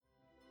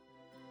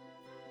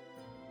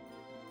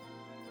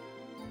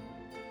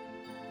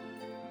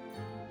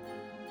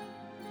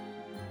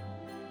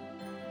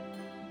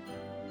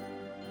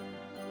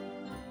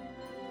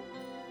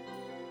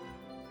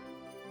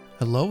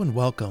Hello and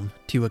welcome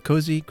to a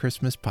Cozy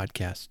Christmas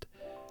podcast.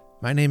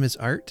 My name is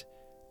Art,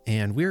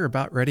 and we're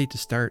about ready to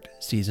start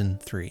Season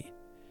 3.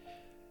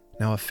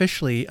 Now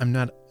officially, I'm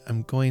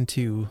going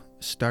to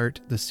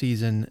start the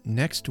season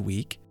next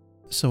week,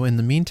 so in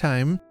the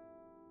meantime,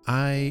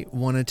 I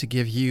wanted to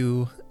give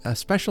you a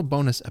special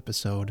bonus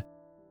episode.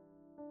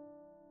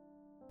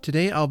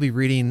 Today I'll be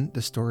reading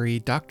the story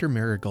Dr.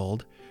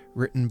 Marigold,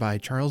 written by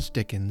Charles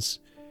Dickens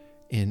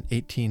in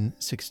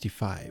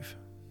 1865.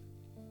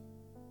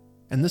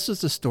 And this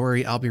is the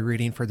story I'll be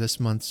reading for this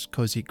month's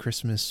Cozy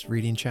Christmas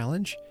Reading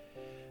Challenge.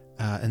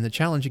 And the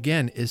challenge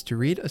again is to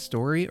read a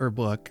story or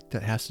book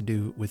that has to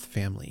do with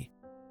family.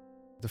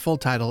 The full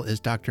title is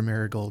Dr.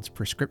 Marigold's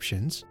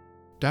Prescriptions.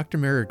 Dr.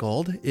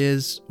 Marigold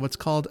is what's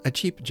called a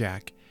cheap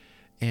jack.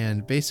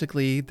 And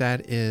basically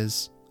that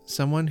is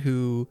someone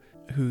who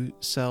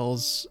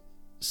sells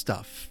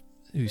stuff,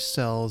 who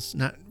sells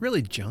not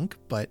really junk,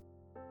 but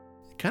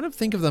kind of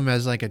think of them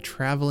as like a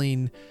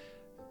traveling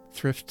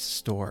thrift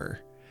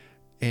store,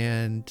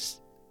 and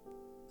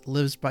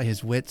lives by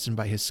his wits and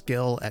by his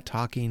skill at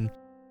talking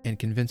and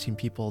convincing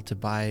people to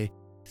buy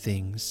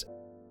things.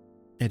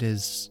 It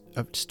is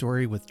a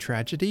story with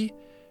tragedy.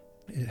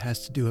 It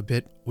has to do a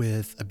bit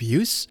with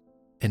abuse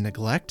and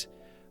neglect,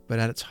 but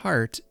at its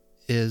heart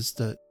is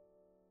the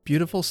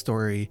beautiful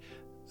story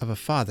of a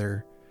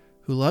father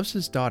who loves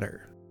his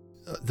daughter,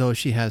 though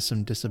she has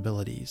some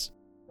disabilities.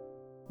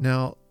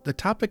 Now, the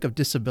topic of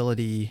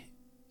disability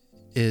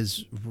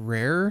is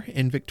rare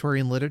in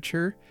Victorian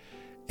literature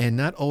and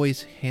not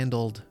always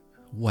handled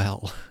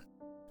well.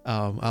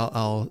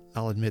 I'll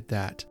admit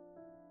that.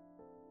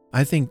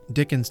 I think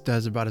Dickens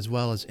does about as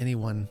well as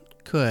anyone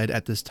could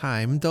at this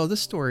time, though the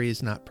story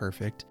is not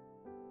perfect,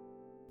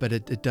 but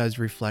it does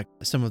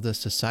reflect some of the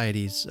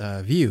society's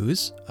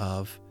views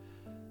of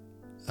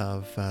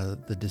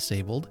the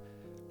disabled.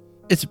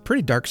 It's a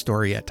pretty dark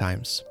story at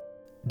times.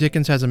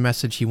 Dickens has a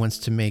message he wants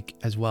to make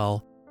as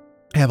well.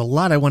 I have a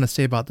lot I want to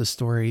say about this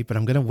story, but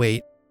I'm going to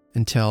wait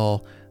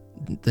until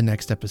the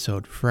next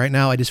episode. For right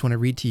now, I just want to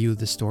read to you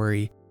the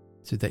story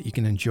so that you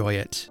can enjoy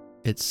it.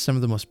 It's some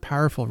of the most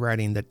powerful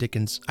writing that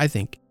Dickens, I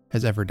think,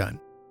 has ever done.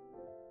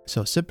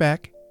 So sit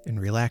back and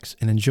relax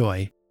and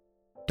enjoy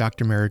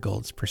Dr.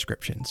 Marigold's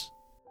Prescriptions.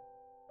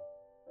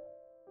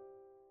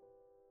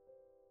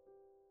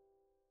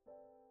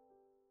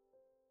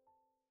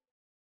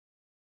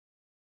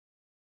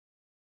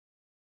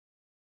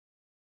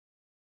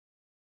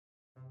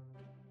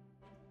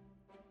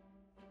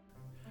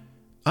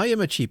 I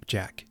am a cheap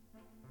jack,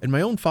 and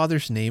my own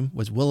father's name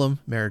was Willem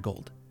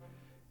Marigold.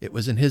 It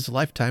was in his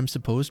lifetime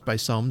supposed by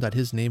some that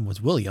his name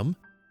was William,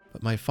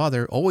 but my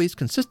father always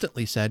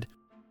consistently said,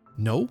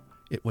 no,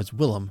 it was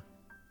Willem.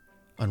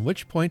 On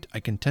which point I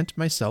content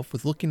myself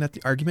with looking at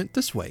the argument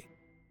this way.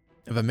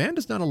 If a man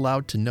is not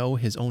allowed to know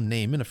his own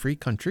name in a free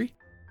country,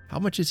 how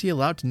much is he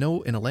allowed to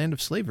know in a land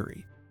of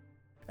slavery?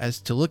 As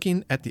to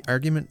looking at the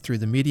argument through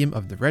the medium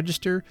of the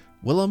register,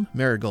 Willem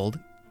Marigold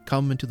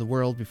come into the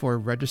world before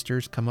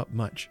registers come up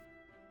much,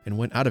 and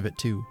went out of it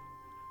too.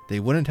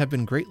 They wouldn't have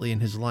been greatly in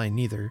his line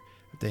neither,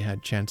 if they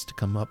had chanced to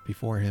come up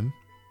before him.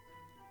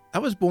 I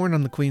was born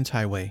on the Queen's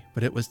highway,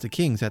 but it was the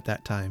King's at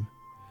that time.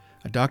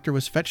 A doctor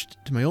was fetched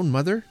to my own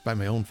mother by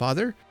my own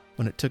father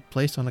when it took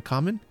place on a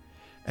common,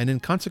 and in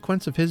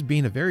consequence of his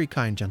being a very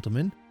kind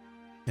gentleman,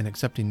 and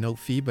accepting no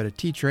fee but a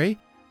tea-tray,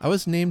 I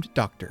was named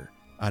Doctor,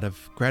 out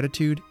of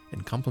gratitude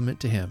and compliment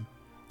to him.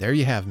 There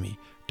you have me,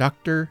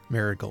 Dr.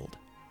 Marigold.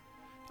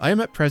 I am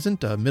at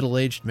present a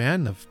middle-aged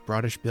man of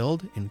broadish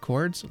build, in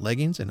cords,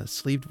 leggings, and a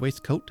sleeved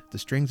waistcoat, the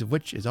strings of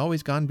which is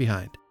always gone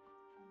behind.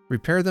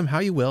 Repair them how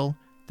you will,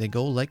 they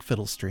go like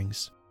fiddle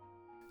strings.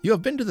 You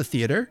have been to the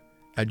theatre,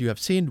 and you have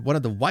seen one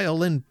of the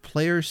violin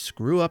players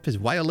screw up his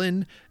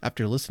violin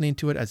after listening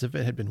to it as if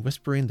it had been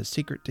whispering the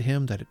secret to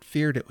him that it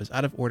feared it was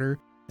out of order,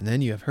 and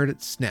then you have heard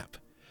it snap.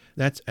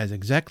 That's as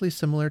exactly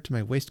similar to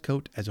my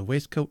waistcoat as a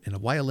waistcoat and a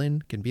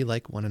violin can be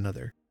like one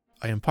another.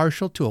 I am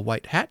partial to a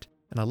white hat,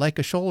 and I like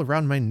a shawl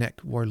around my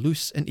neck wore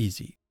loose and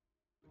easy.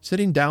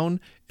 Sitting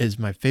down is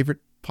my favorite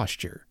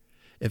posture.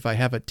 If I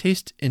have a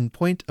taste in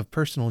point of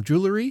personal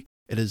jewelry,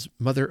 it is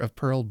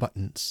mother-of-pearl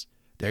buttons.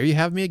 There you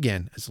have me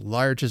again, as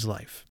large as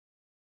life.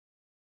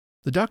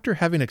 The doctor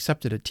having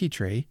accepted a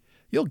tea-tray,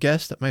 you'll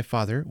guess that my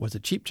father was a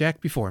cheap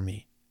jack before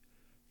me.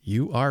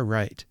 You are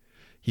right.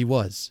 He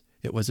was.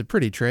 It was a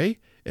pretty tray.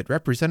 It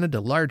represented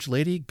a large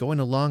lady going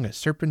along a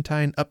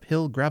serpentine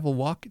uphill gravel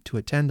walk to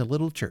attend a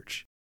little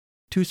church.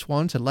 2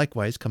 swans had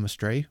likewise come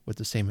astray with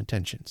the same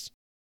intentions.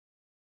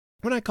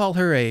 When I call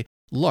her a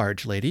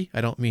large lady,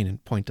 I don't mean in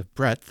point of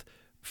breadth,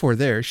 for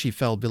there she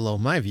fell below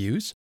my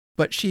views,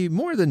 but she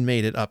more than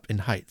made it up in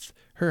height.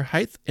 Her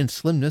height and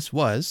slimness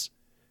was,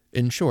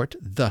 in short,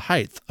 the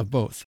height of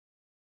both.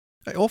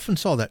 I often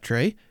saw that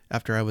tray,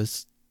 after I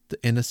was the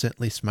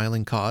innocently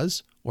smiling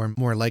cause, or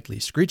more likely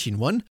screeching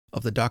one,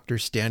 of the doctor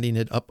standing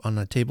it up on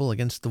a table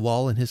against the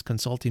wall in his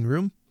consulting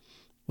room.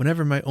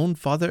 Whenever my own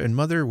father and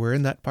mother were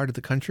in that part of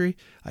the country,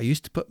 I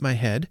used to put my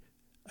head,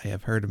 I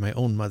have heard my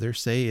own mother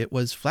say it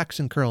was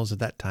flaxen curls at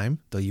that time,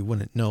 though you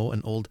wouldn't know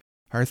an old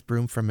hearth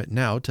broom from it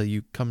now till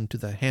you come to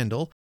the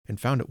handle and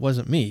found it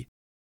wasn't me,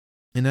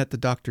 and at the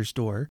doctor's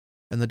door,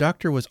 and the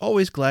doctor was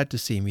always glad to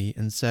see me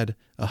and said,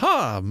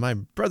 "Aha, my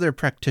brother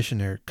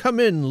practitioner, come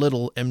in,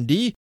 little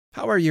MD.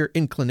 How are your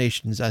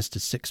inclinations as to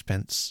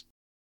sixpence?"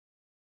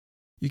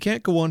 You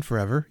can't go on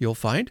forever, you'll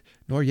find,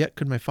 nor yet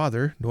could my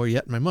father, nor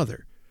yet my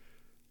mother.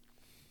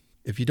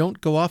 If you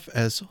don't go off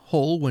as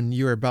whole when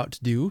you're about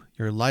to do,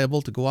 you're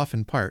liable to go off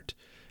in part,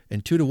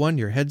 and 2 to 1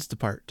 your heads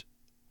depart.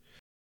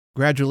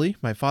 Gradually,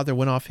 my father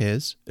went off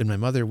his, and my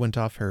mother went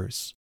off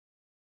hers.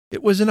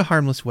 It was in a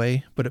harmless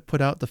way, but it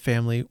put out the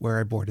family where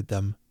I boarded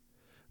them.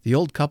 The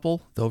old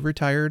couple, though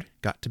retired,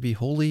 got to be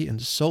wholly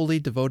and solely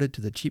devoted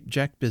to the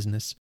cheap-jack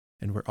business,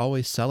 and were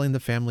always selling the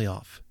family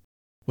off.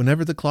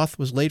 Whenever the cloth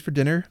was laid for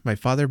dinner, my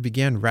father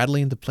began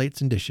rattling the plates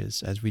and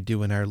dishes, as we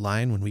do in our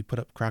line when we put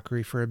up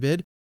crockery for a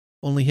bid,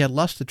 only he had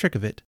lost the trick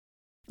of it,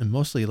 and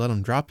mostly let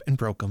 'em drop and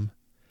broke 'em.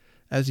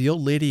 As the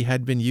old lady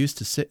had been used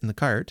to sit in the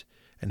cart,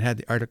 and had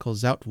the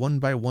articles out one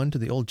by one to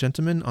the old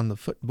gentleman on the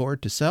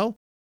footboard to sell,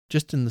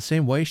 just in the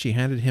same way she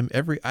handed him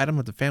every item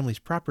of the family's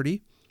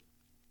property,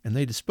 and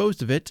they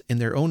disposed of it in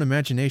their own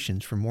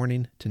imaginations from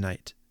morning to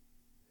night.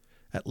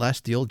 At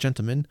last the old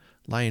gentleman,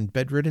 lying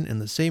bedridden in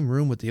the same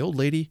room with the old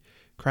lady,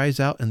 cries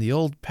out in the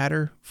old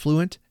patter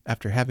fluent,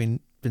 after having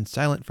been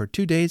silent for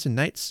 2 days and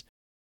nights,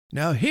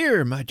 "Now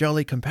here, my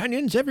jolly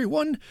companions, every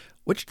one,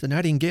 which the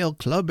Nightingale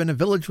Club in a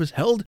village was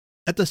held,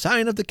 at the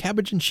sign of the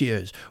Cabbage and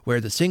Shears,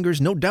 where the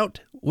singers no doubt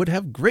would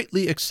have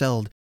greatly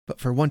excelled, but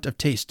for want of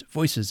taste,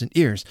 voices, and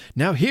ears.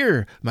 Now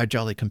here, my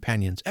jolly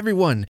companions, every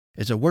one,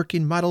 is a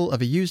working model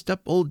of a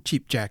used-up old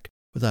cheap-jack,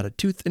 without a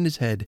tooth in his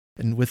head,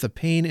 and with a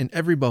pain in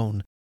every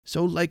bone,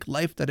 so like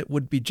life that it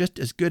would be just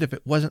as good if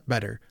it wasn't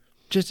better,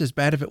 just as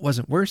bad if it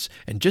wasn't worse,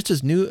 and just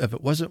as new if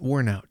it wasn't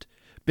worn out.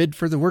 Bid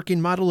for the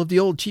working model of the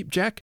old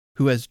cheap-jack,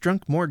 who has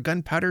drunk more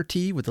gunpowder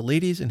tea with the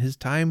ladies in his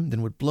time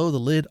than would blow the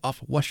lid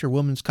off a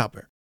washerwoman's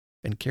copper,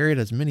 and carried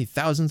as many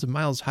thousands of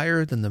miles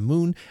higher than the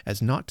moon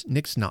as naught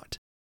nix naught.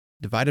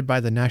 Divided by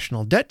the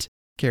national debt,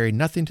 carry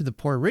nothing to the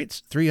poor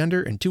rates, 3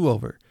 under and 2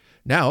 over.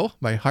 Now,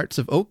 my hearts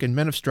of oak and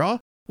men of straw,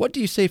 what do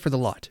you say for the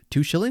lot?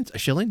 2 shillings, a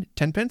shilling,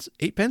 10 pence,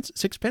 8 pence,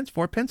 6 pence,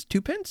 4 pence,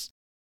 2 pence?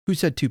 Who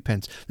said 2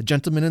 pence? The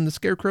gentleman in the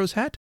scarecrow's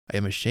hat? I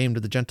am ashamed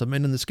of the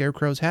gentleman in the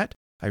scarecrow's hat.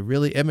 I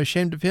really am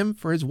ashamed of him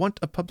for his want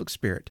of public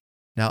spirit.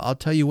 Now I'll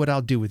tell you what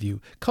I'll do with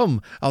you.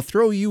 Come, I'll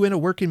throw you in a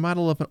working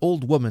model of an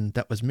old woman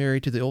that was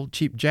married to the old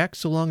cheap-jack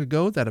so long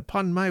ago that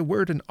upon my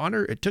word and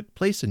honor it took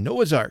place in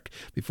Noah's Ark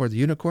before the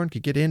unicorn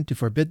could get in to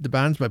forbid the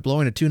banns by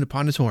blowing a tune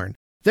upon his horn.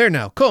 There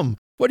now, come,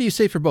 what do you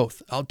say for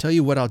both? I'll tell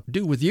you what I'll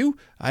do with you.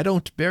 I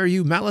don't bear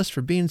you malice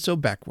for being so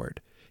backward.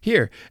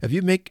 Here, if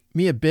you make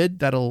me a bid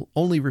that'll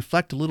only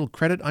reflect a little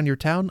credit on your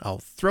town, I'll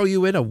throw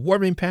you in a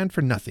warming pan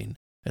for nothing,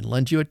 and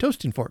lend you a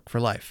toasting fork for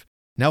life.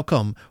 Now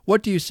come,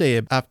 what do you say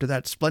after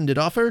that splendid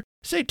offer?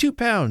 Say 2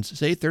 pounds,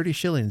 say 30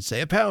 shillings,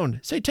 say a pound,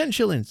 say 10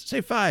 shillings,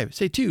 say 5,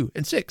 say 2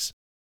 and 6.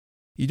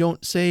 You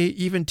don't say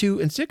even 2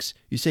 and 6,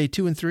 you say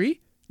 2 and 3?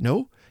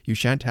 No, you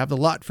shan't have the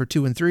lot for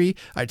 2 and 3.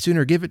 I'd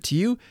sooner give it to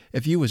you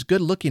if you was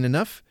good looking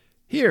enough.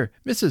 Here,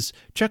 missus,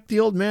 chuck the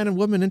old man and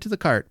woman into the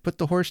cart, put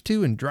the horse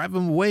to, and drive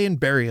 'em away and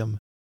bury 'em.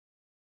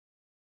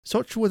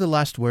 Such were the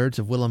last words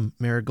of Willem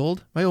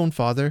Marigold, my own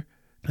father,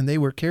 and they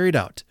were carried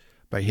out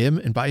by him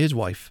and by his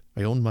wife,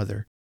 my own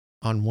mother,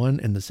 on one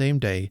and the same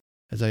day,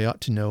 as I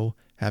ought to know,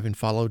 having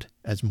followed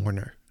as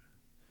mourner.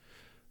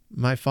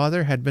 My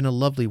father had been a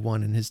lovely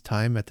one in his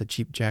time at the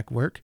cheap-jack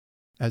work,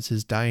 as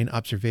his dying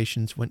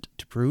observations went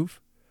to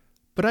prove,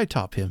 but I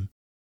top him.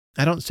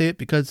 I don't say it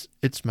because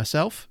it's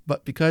myself,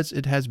 but because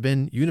it has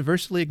been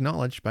universally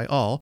acknowledged by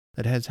all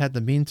that has had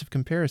the means of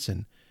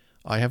comparison.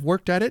 I have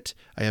worked at it,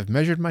 I have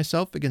measured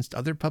myself against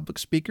other public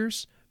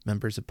speakers,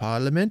 members of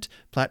Parliament,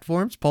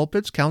 platforms,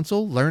 pulpits,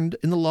 counsel, learned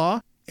in the law,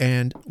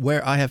 and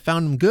where I have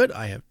found 'em good,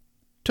 I have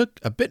took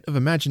a bit of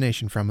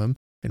imagination from 'em,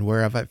 and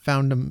where I have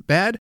found 'em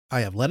bad,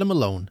 I have let 'em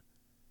alone.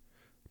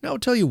 Now I'll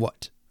tell you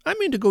what, I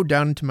mean to go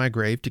down into my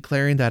grave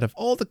declaring that of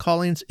all the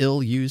callings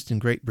ill used in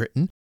Great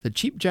Britain, the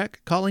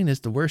cheap-jack calling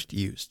is the worst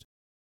used.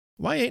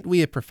 Why ain't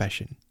we a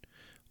profession?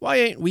 Why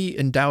ain't we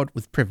endowed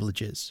with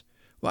privileges?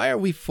 Why are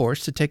we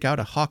forced to take out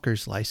a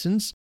hawker's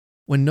license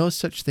when no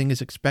such thing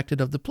is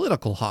expected of the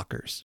political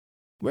hawkers?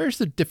 Where's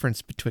the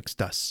difference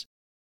betwixt us?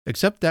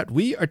 Except that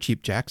we are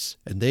cheap-jacks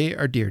and they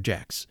are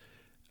dear-jacks.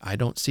 I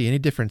don't see any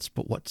difference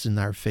but what's in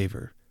our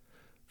favor.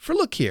 For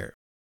look here.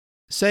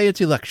 Say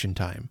it's election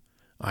time.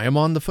 I am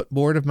on the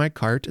footboard of my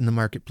cart in the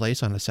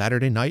marketplace on a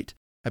Saturday night.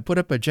 I put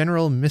up a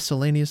general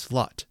miscellaneous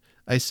lot.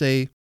 I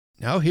say,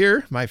 now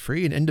here, my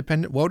free and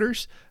independent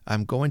voters,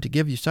 I'm going to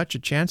give you such a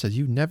chance as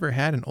you never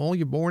had in all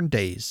your born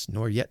days,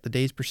 nor yet the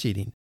days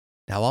preceding.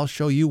 Now I'll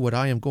show you what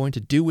I am going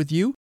to do with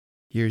you.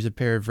 Here's a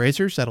pair of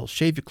razors that'll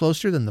shave you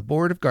closer than the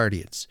Board of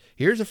Guardians.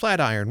 Here's a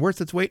flat iron worth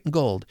its weight in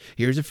gold.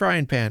 Here's a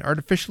frying pan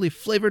artificially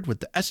flavored with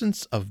the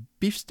essence of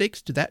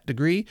beefsteaks to that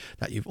degree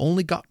that you've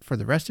only got for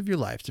the rest of your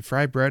lives to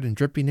fry bread and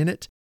dripping in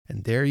it,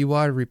 and there you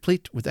are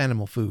replete with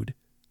animal food.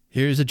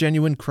 Here's a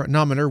genuine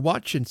chronometer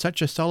watch in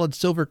such a solid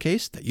silver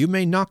case that you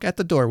may knock at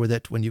the door with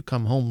it when you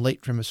come home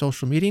late from a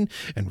social meeting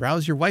and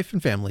rouse your wife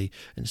and family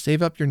and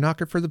save up your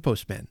knocker for the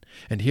postman.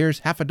 And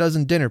here's half a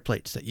dozen dinner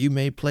plates that you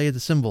may play the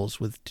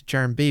cymbals with to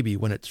charm baby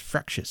when it's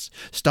fractious.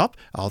 Stop,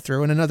 I'll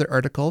throw in another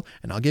article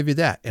and I'll give you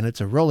that, and it's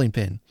a rolling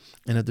pin.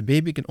 And if the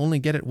baby can only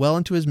get it well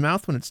into his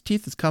mouth when its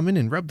teeth is coming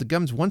and rub the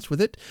gums once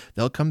with it,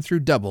 they'll come through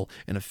double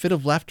in a fit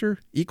of laughter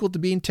equal to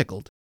being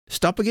tickled.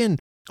 Stop again.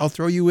 I'll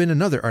throw you in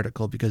another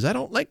article because I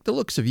don't like the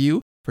looks of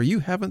you, for you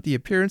haven't the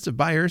appearance of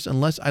buyers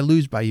unless I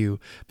lose by you,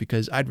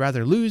 because I'd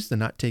rather lose than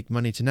not take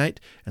money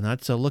tonight, and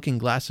that's a looking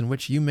glass in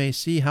which you may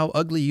see how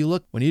ugly you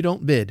look when you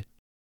don't bid.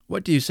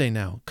 What do you say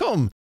now?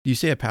 Come, do you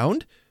say a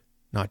pound?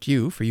 Not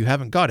you, for you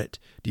haven't got it.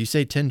 Do you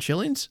say 10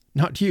 shillings?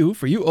 Not you,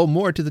 for you owe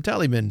more to the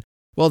tallyman.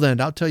 Well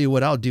then, I'll tell you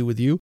what I'll do with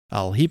you.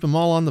 I'll heap 'em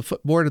all on the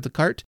footboard of the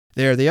cart.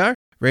 There they are,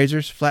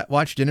 razors, flat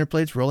watch, dinner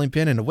plates, rolling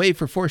pin, and away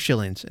for 4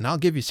 shillings, and I'll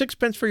give you 6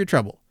 pence for your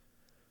trouble.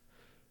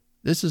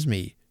 This is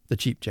me, the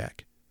Cheap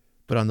Jack.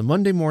 But on the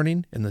Monday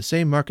morning, in the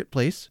same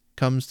marketplace,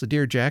 comes the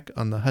Dear Jack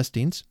on the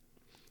hustings,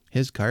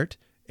 his cart,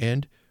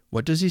 and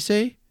what does he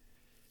say?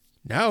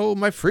 Now,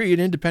 my free and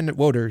independent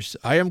voters,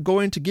 I am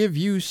going to give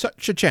you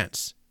such a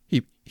chance.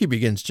 He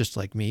begins just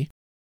like me.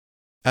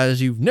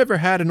 As you've never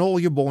had in all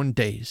your born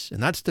days,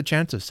 and that's the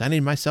chance of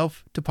sending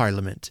myself to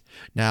Parliament.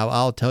 Now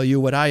I'll tell you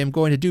what I am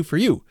going to do for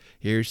you.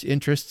 Here's the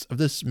interests of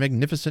this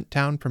magnificent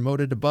town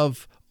promoted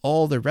above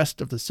all the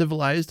rest of the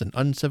civilized and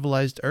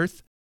uncivilized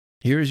earth.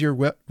 Here's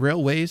your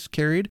railways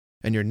carried,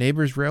 and your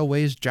neighbors'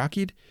 railways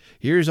jockeyed.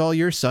 Here's all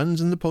your sons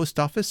in the post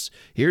office.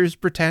 Here's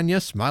Britannia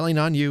smiling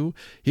on you.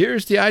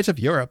 Here's the eyes of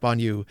Europe on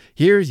you.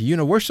 Here's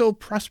universal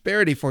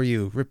prosperity for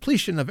you,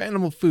 repletion of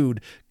animal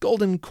food,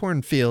 golden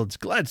cornfields,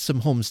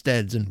 gladsome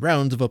homesteads, and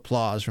rounds of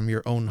applause from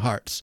your own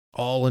hearts,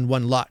 all in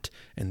one lot,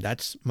 and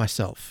that's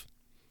myself.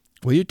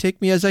 Will you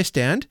take me as I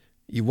stand?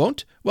 You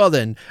won't? Well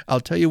then, I'll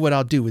tell you what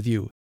I'll do with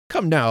you.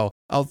 Come now,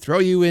 I'll throw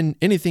you in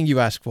anything you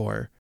ask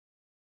for.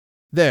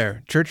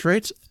 There, church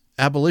rates,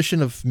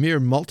 abolition of mere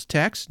malt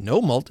tax, no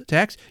malt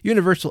tax,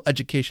 universal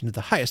education to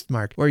the highest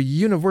mark, or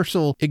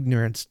universal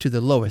ignorance to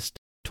the lowest,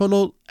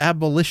 total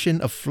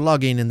abolition of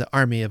flogging in the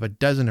army of a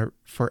dozen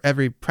for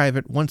every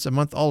private once a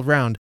month all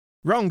round,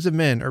 wrongs of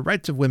men or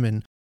rights of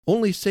women,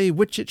 only say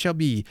which it shall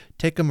be,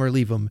 take 'em or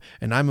leave 'em,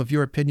 and I'm of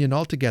your opinion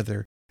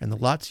altogether, and the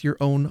lot's your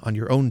own on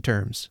your own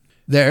terms.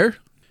 There.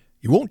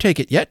 You won't take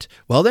it yet?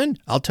 Well then,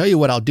 I'll tell you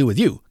what I'll do with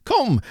you.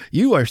 Come,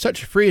 you are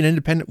such free and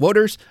independent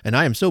voters, and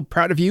I am so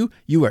proud of you.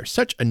 You are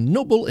such a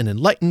noble and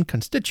enlightened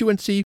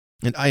constituency,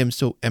 and I am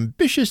so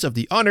ambitious of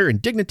the honor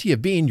and dignity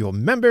of being your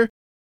member,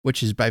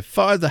 which is by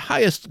far the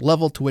highest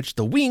level to which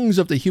the wings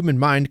of the human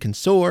mind can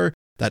soar,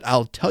 that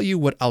I'll tell you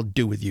what I'll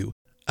do with you.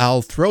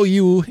 I'll throw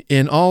you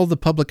in all the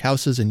public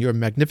houses in your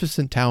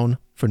magnificent town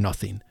for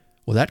nothing.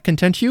 Will that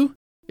content you?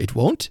 It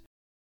won't?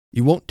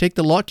 You won't take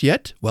the lot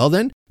yet? Well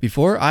then,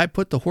 before I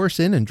put the horse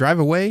in and drive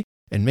away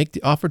and make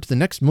the offer to the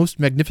next most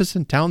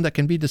magnificent town that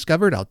can be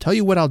discovered, I'll tell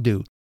you what I'll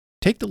do.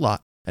 Take the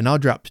lot, and I'll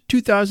drop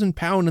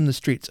 £2,000 in the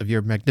streets of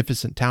your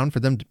magnificent town for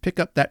them to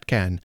pick up that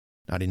can.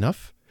 Not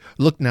enough?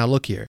 Look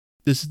here.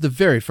 This is the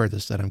very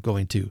furthest that I'm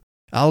going to.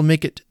 I'll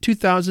make it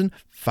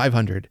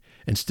 2,500,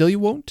 and still you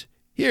won't?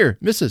 Here,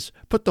 missus,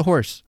 put the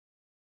horse.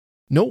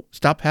 No,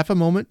 stop half a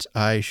moment.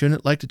 I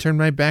shouldn't like to turn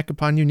my back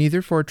upon you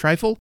neither for a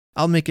trifle.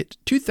 I'll make it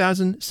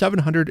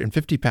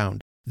 £2,750.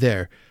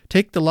 There,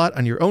 take the lot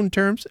on your own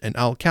terms, and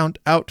I'll count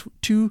out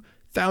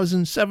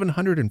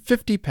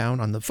 £2,750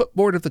 on the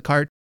footboard of the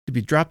cart to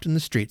be dropped in the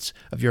streets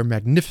of your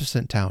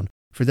magnificent town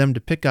for them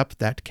to pick up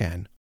that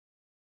can.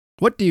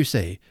 What do you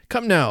say?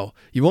 Come now,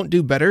 you won't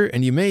do better,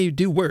 and you may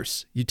do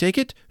worse. You take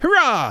it?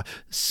 Hurrah!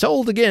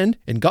 Sold again,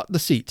 and got the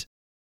seat.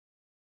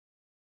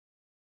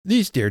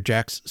 These Dear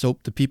Jacks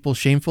soap the people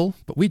shameful,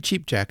 but we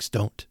Cheap Jacks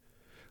don't.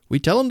 We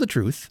tell 'em the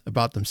truth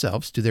about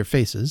themselves to their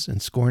faces and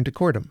scorn to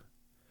court 'em.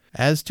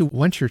 As to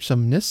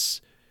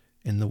wenturesomeness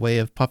in the way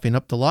of puffing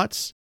up the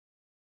lots,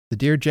 the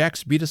Dear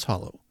Jacks beat us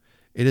hollow.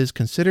 It is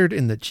considered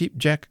in the Cheap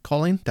Jack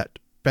calling that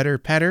better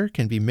patter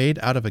can be made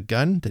out of a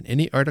gun than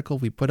any article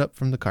we put up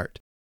from the cart,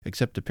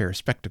 except a pair of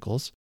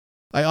spectacles.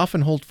 I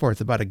often hold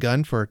forth about a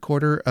gun for a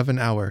quarter of an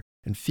hour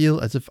and feel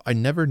as if I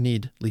never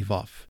need leave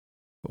off.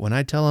 But when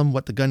I tell 'em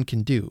what the gun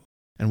can do,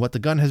 and what the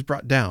gun has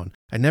brought down,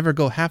 I never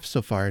go half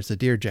so far as the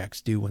Dear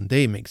Jacks do when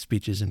they make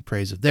speeches in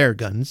praise of their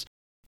guns.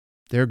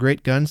 They're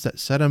great guns that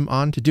set 'em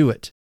on to do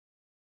it.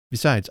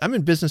 Besides, I'm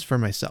in business for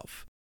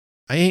myself.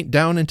 I ain't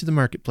down into the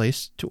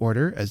marketplace to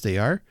order as they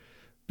are.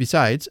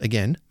 Besides,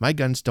 again, my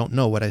guns don't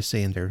know what I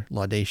say in their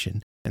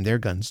laudation, and their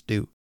guns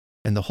do.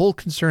 And the whole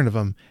concern of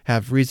 'em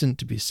have reason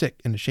to be sick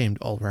and ashamed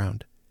all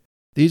round.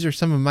 These are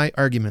some of my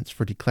arguments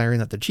for declaring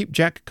that the Cheap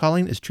Jack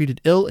calling is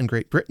treated ill in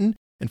Great Britain,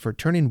 and for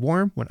turning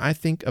warm when I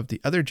think of the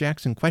other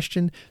Jacks in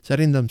question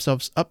setting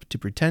themselves up to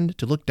pretend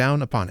to look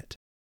down upon it.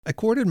 I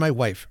courted my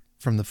wife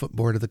from the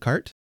footboard of the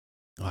cart.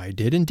 I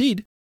did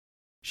indeed.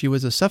 She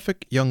was a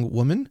Suffolk young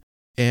woman,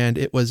 and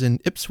it was in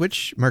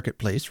Ipswich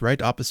marketplace,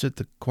 right opposite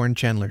the corn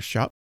chandler's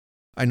shop.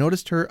 I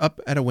noticed her up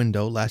at a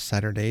window last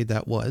Saturday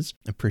that was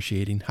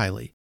appreciating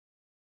highly.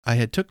 I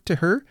had took to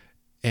her,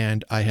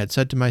 and I had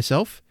said to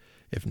myself,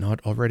 if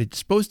not already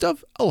disposed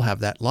of, I'll have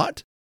that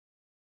lot.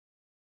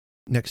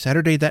 Next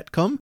Saturday that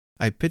come,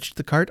 I pitched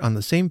the cart on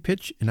the same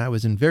pitch, and I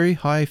was in very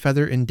high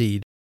feather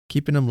indeed,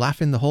 keeping 'em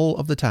laughing the whole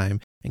of the time,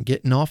 and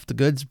getting off the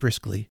goods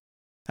briskly.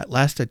 At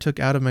last I took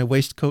out of my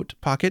waistcoat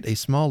pocket a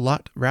small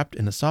lot wrapped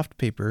in a soft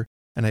paper,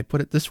 and I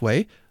put it this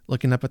way,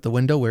 looking up at the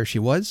window where she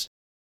was.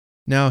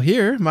 Now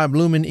here, my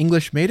bloomin'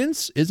 English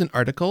maidens, is an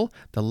article,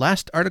 the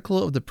last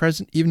article of the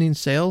present evening's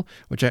sale,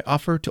 which I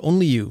offer to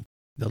only you,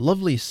 the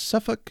lovely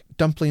Suffolk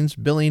dumplings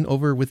billing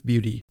over with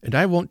beauty, and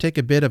I won't take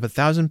a bid of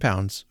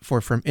 £1,000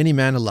 for from any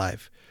man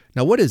alive.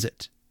 Now what is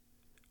it?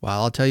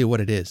 Well, I'll tell you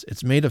what it is.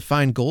 It's made of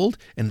fine gold,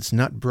 and it's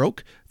not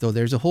broke, though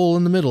there's a hole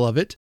in the middle of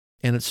it,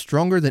 and it's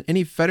stronger than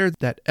any fetter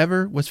that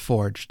ever was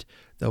forged,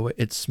 though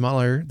it's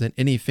smaller than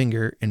any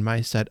finger in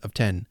my set of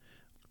 10.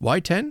 Why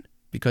 10?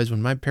 Because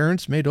when my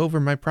parents made over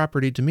my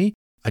property to me,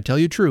 I tell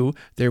you true,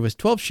 there was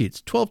 12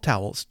 sheets, 12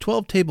 towels,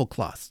 12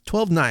 tablecloths,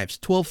 12 knives,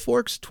 12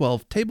 forks,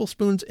 12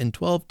 tablespoons, and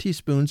 12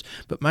 teaspoons,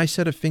 but my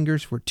set of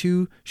fingers were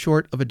too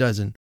short of a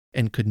dozen,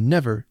 and could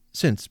never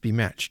since be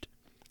matched.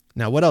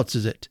 Now what else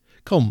is it?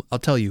 Come, I'll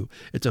tell you.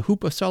 It's a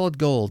hoop of solid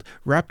gold,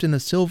 wrapped in a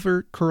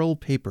silver curl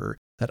paper,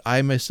 that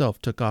I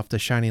myself took off the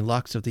shining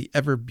locks of the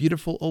ever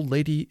beautiful old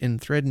lady in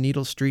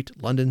Threadneedle Street,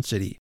 London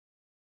City.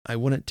 I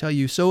wouldn't tell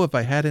you so if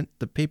I hadn't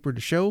the paper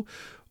to show,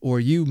 or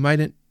you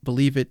mightn't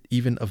believe it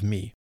even of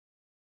me.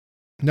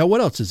 Now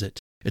what else is it?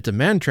 It's a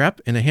man-trap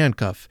and a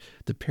handcuff,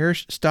 the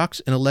parish stocks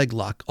and a leg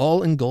lock,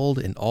 all in gold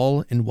and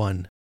all in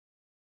one.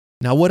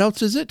 Now what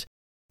else is it?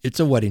 It's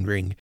a wedding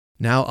ring.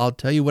 Now I'll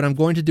tell you what I'm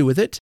going to do with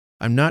it.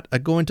 I'm not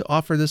a-going to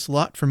offer this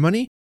lot for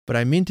money, but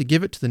I mean to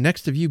give it to the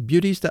next of you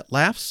beauties that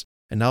laughs,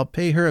 and I'll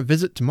pay her a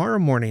visit tomorrow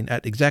morning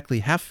at exactly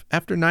half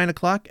after 9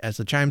 o'clock as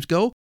the chimes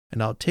go,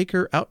 and I'll take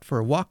her out for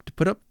a walk to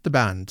put up the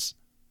banns.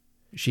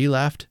 She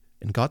laughed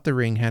and got the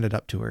ring handed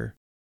up to her.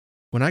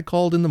 When I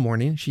called in the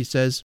morning, she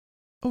says,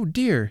 "Oh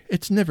dear,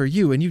 it's never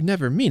you, and you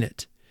never mean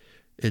it."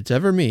 "It's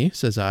ever me,"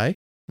 says I,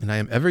 "and I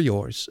am ever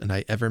yours, and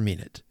I ever mean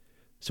it."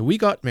 So we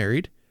got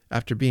married,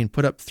 after being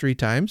put up 3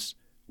 times,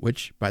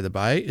 which, by the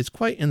by, is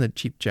quite in the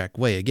Cheap Jack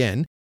way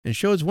again, and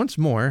shows once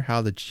more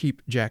how the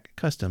Cheap Jack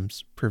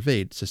customs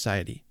pervade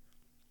society.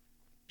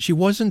 She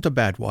wasn't a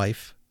bad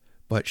wife,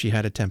 but she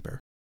had a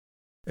temper.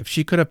 If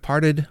she could have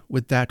parted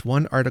with that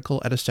one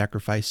article at a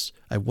sacrifice,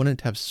 I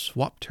wouldn't have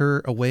swapped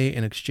her away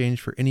in exchange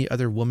for any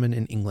other woman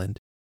in England.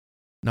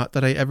 Not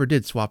that I ever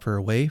did swap her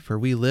away, for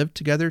we lived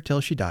together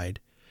till she died,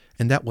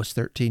 and that was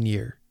 13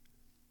 year.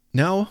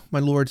 Now, my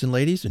lords and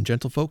ladies and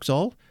gentlefolks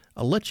all,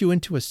 I'll let you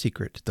into a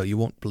secret, though you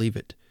won't believe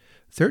it.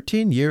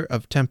 13 year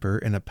of temper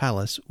in a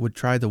palace would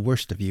try the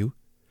worst of you,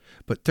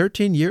 but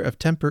 13 year of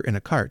temper in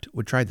a cart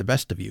would try the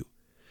best of you.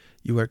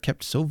 You are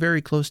kept so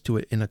very close to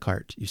it in a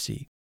cart, you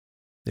see.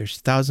 There's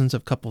thousands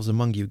of couples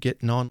among you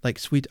getting on like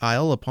sweet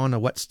isle upon a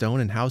whetstone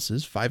in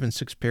houses 5 and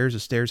 6 pairs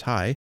of stairs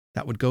high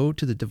that would go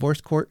to the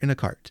divorce court in a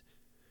cart.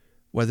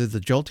 Whether the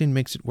jolting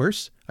makes it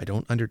worse, I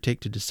don't undertake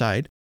to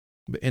decide,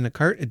 but in a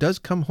cart it does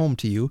come home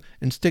to you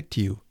and stick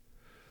to you.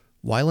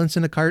 Violence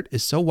in a cart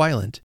is so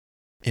violent,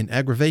 and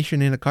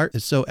aggravation in a cart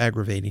is so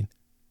aggravating.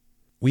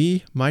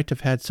 We might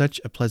have had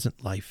such a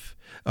pleasant life.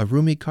 A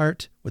roomy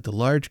cart, with the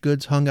large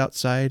goods hung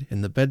outside,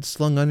 and the bed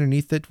slung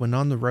underneath it when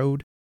on the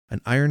road,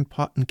 an iron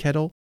pot and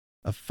kettle,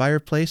 a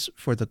fireplace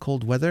for the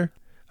cold weather,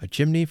 a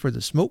chimney for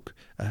the smoke,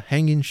 a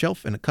hanging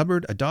shelf and a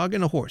cupboard, a dog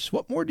and a horse.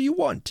 What more do you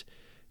want?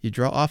 You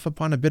draw off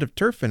upon a bit of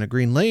turf in a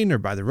green lane or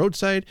by the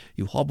roadside,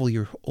 you hobble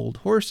your old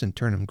horse and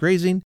turn him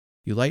grazing,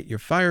 you light your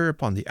fire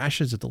upon the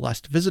ashes of the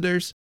last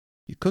visitors,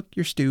 you cook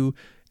your stew,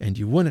 and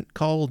you wouldn't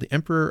call the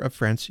Emperor of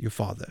France your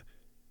father.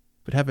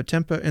 But have a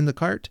temper in the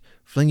cart,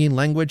 flinging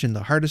language and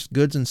the hardest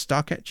goods in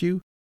stock at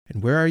you,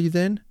 and where are you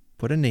then?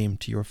 Put a name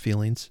to your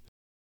feelings.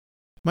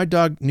 My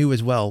dog knew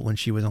as well when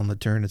she was on the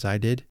turn as I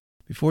did.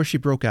 Before she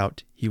broke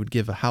out, he would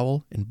give a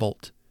howl and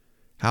bolt.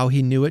 How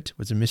he knew it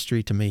was a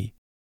mystery to me,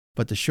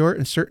 but the sure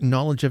and certain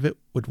knowledge of it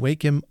would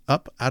wake him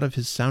up out of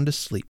his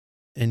soundest sleep,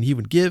 and he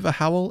would give a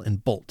howl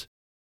and bolt.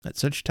 At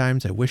such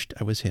times I wished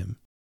I was him.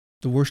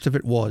 The worst of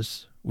it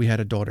was, we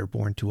had a daughter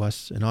born to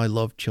us, and I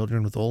loved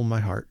children with all my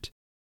heart.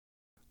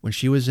 When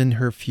she was in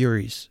her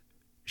furies,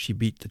 she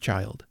beat the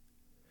child.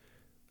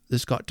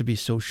 This got to be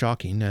so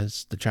shocking,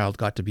 as the child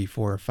got to be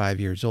 4 or 5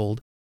 years old,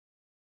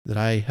 that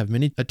I have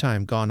many a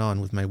time gone on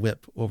with my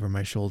whip over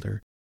my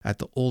shoulder, at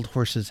the old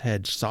horse's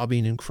head,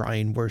 sobbing and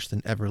crying worse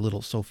than ever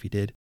little Sophie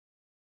did.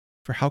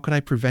 For how could I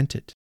prevent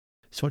it?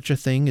 Such a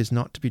thing is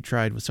not to be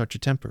tried with such a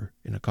temper,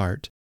 in a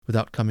cart,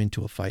 without coming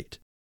to a fight.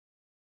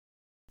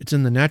 It's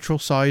in the natural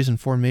size and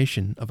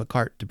formation of a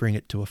cart to bring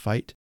it to a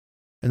fight,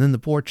 and then the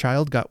poor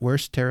child got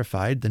worse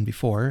terrified than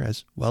before,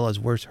 as well as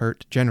worse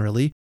hurt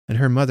generally, and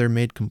her mother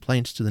made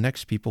complaints to the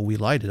next people we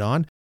lighted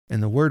on,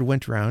 and the word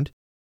went round,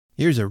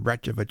 "Here's a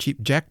wretch of a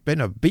Cheap Jack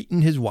been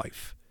a-beating his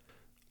wife."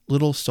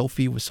 Little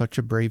Sophie was such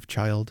a brave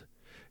child.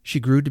 She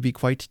grew to be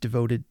quite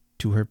devoted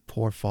to her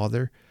poor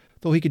father,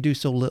 though he could do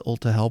so little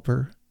to help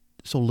her,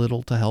 so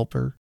little to help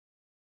her.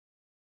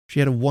 She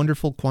had a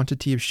wonderful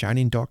quantity of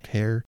shining dark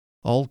hair,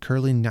 all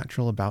curling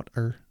natural about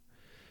her.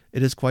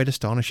 It is quite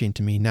astonishing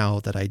to me now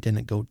that I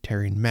didn't go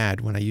tearing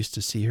mad when I used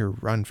to see her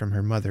run from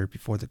her mother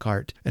before the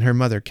cart, and her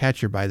mother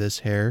catch her by this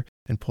hair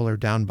and pull her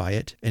down by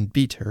it and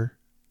beat her.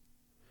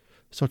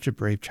 Such a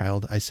brave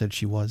child I said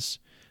she was.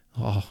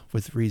 Oh,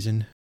 with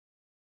reason.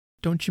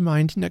 "Don't you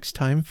mind next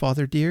time,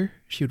 father dear,"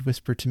 she would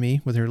whisper to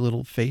me with her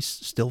little face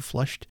still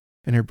flushed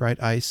and her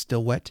bright eyes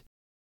still wet,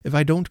 "if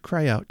I don't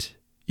cry out.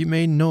 You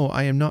may know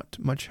I am not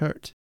much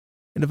hurt.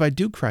 And if I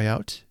do cry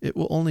out, it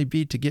will only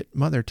be to get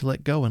mother to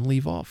let go and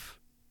leave off."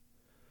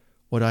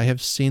 What I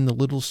have seen the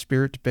little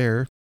spirit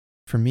bear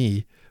for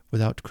me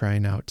without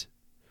crying out.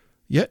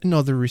 Yet in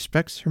other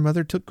respects her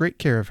mother took great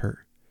care of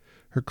her.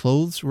 Her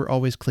clothes were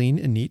always clean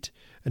and neat,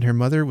 and her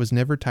mother was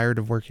never tired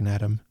of working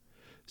at 'em.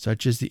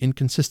 Such is the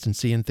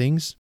inconsistency in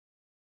things.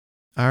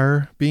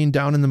 Our being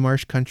down in the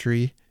marsh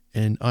country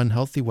in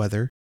unhealthy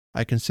weather,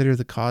 I consider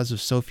the cause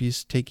of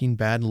Sophie's taking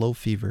bad low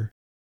fever.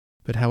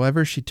 But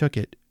however she took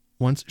it,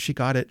 once she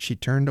got it, she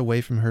turned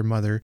away from her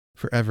mother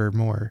for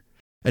evermore,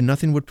 and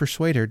nothing would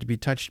persuade her to be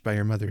touched by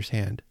her mother's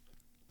hand.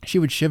 She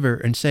would shiver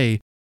and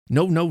say,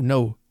 "No, no,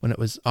 no," when it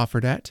was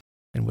offered at,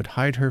 and would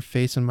hide her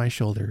face on my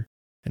shoulder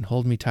and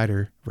hold me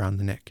tighter round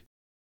the neck.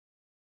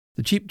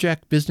 The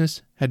cheapjack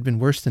business had been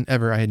worse than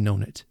ever I had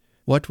known it.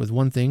 What with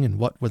one thing and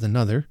what with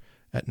another,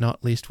 at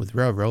not least with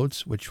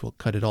railroads, which will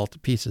cut it all to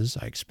pieces,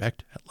 I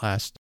expect, at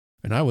last,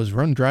 and I was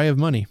run dry of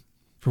money.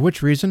 For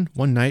which reason,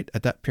 one night,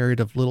 at that period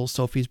of little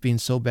Sophie's being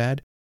so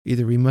bad,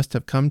 either we must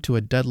have come to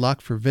a deadlock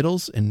for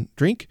victuals and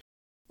drink,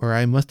 or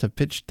I must have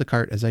pitched the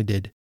cart as I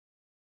did.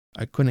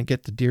 I couldn't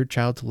get the dear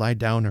child to lie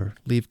down or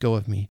leave go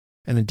of me,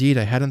 and indeed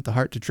I hadn't the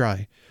heart to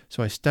try,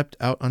 so I stepped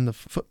out on the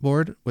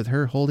footboard with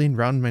her holding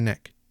round my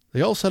neck.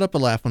 They all set up a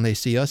laugh when they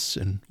see us,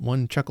 and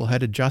one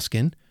chuckle-headed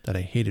Joskin, that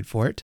I hated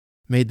for it,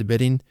 made the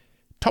bidding,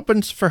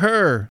 "Tuppence for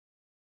her!"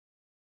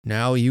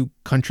 "Now, you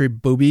country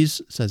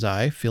boobies," says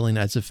I, feeling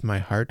as if my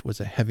heart was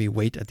a heavy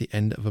weight at the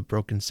end of a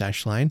broken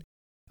sash line,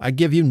 "I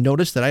give you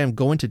notice that I am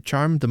going to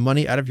charm the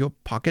money out of your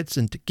pockets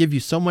and to give you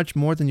so much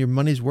more than your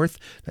money's worth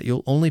that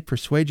you'll only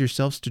persuade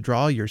yourselves to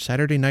draw your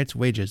Saturday night's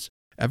wages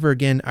ever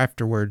again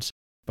afterwards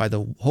by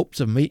the hopes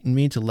of meeting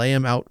me to lay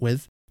 'em out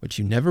with, which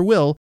you never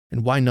will,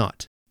 and why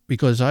not?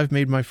 Because I've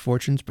made my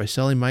fortunes by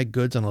selling my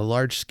goods on a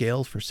large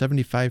scale for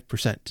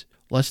 75%,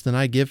 less than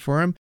I give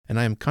for 'em, and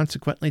I am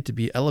consequently to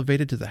be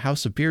elevated to the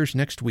House of Peers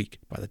next week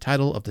by the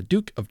title of the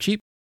Duke of Cheap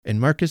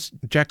and Marcus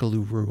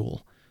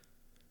Jackaloo.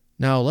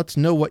 Now let's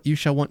know what you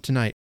shall want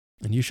tonight,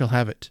 and you shall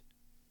have it.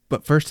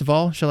 But first of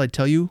all, shall I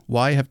tell you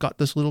why I have got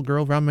this little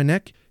girl round my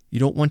neck? You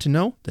don't want to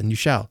know? Then you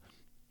shall.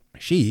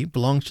 She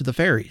belongs to the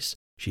fairies.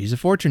 She's a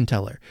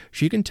fortune-teller.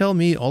 She can tell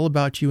me all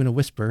about you in a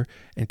whisper,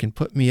 and can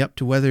put me up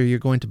to whether you're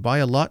going to buy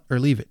a lot or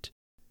leave it.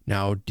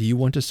 Now, do you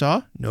want a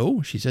saw?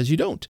 No, she says you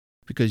don't,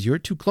 because you're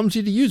too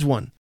clumsy to use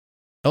one.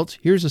 Else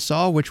here's a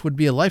saw which would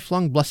be a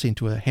lifelong blessing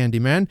to a handy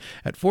man,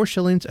 at 4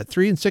 shillings, at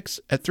 3 and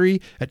 6, at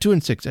 3, at 2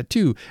 and 6, at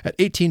 2, at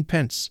 18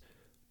 pence.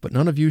 But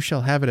none of you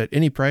shall have it at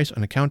any price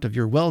on account of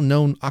your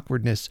well-known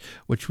awkwardness,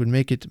 which would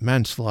make it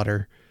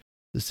manslaughter.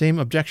 The same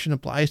objection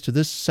applies to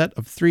this set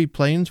of 3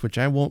 planes, which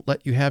I won't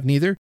let you have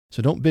neither,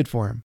 so don't bid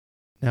for 'em.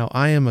 Now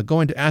I am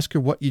a-going to ask her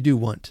what you do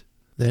want."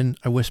 Then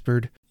I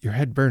whispered, "Your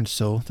head burns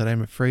so that I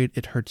am afraid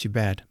it hurts you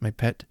bad, my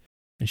pet."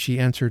 And she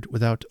answered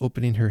without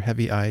opening her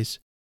heavy eyes,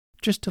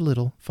 "Just a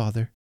little,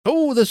 father."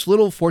 "Oh, this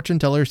little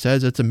fortune-teller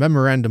says it's a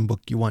memorandum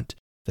book you want.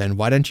 Then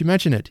why don't you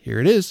mention it? Here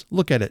it is.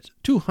 Look at it.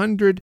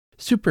 200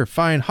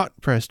 superfine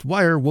hot-pressed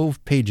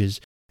wire-wove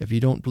pages. If you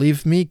don't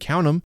believe me,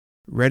 count 'em.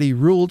 Ready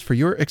ruled for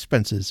your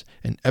expenses,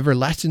 an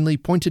everlastingly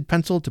pointed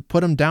pencil to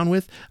put 'em down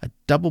with, a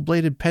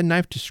double-bladed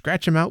penknife to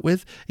scratch 'em out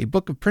with, a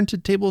book of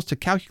printed tables to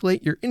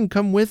calculate your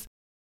income with,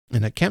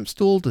 and a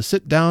camp-stool to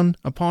sit down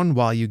upon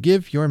while you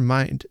give your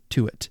mind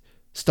to it.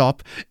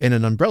 Stop, and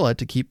an umbrella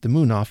to keep the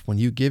moon off when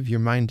you give your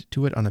mind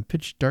to it on a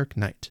pitch-dark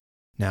night.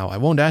 Now, I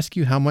won't ask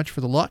you how much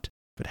for the lot,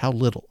 but how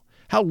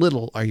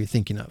little are you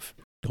thinking of?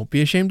 Don't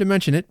be ashamed to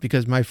mention it,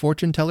 because my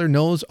fortune-teller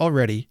knows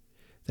already."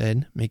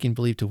 Then, making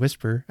believe to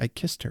whisper, I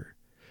kissed her,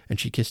 and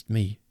she kissed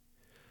me.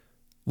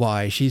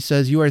 "Why, she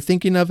says you are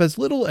thinking of as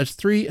little as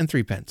 3 and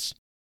 3 pence.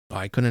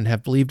 I couldn't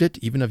have believed it,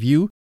 even of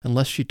you,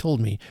 unless she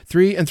told me.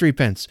 3 and 3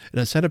 pence, and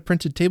a set of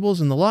printed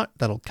tables in the lot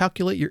that'll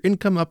calculate your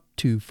income up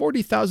to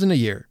 40,000 a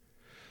year.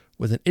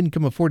 With an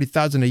income of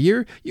 40,000 a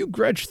year, you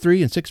grudge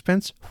 3 and 6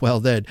 pence?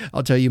 Well then,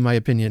 I'll tell you my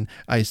opinion.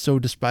 I so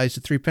despise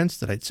the 3 pence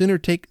that I'd sooner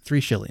take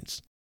 3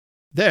 shillings.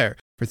 There,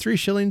 for 3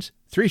 shillings,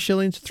 3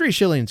 shillings, 3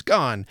 shillings,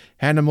 gone!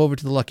 Hand 'em over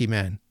to the lucky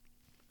man."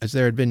 As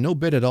there had been no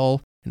bid at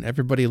all, and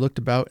everybody looked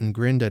about and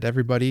grinned at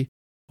everybody,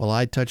 while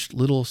I touched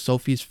little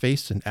Sophie's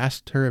face and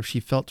asked her if she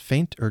felt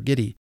faint or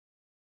giddy.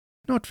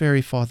 "Not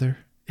very, father.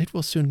 It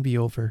will soon be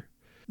over."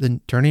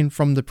 Then, turning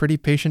from the pretty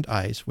patient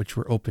eyes, which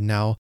were open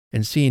now,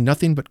 and seeing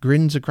nothing but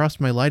grins across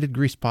my lighted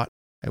grease pot,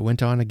 I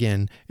went on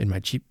again in my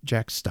cheap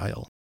jack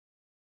style.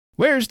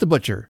 "Where's the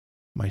butcher?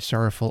 My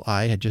sorrowful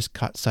eye had just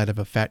caught sight of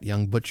a fat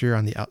young butcher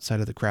on the outside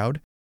of the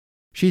crowd.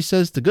 "She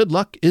says the good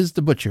luck is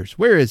the butcher's.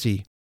 Where is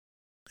he?"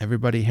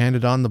 Everybody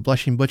handed on the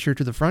blushing butcher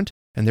to the front,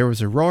 and there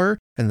was a roar,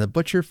 and the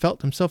butcher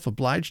felt himself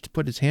obliged to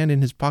put his hand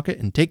in his pocket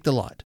and take the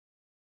lot.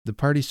 The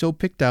party so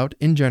picked out,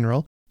 in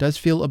general, does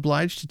feel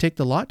obliged to take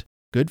the lot,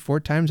 good 4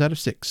 times out of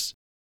 6.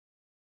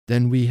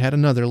 Then we had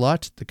another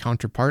lot, the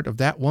counterpart of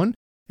that one,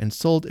 and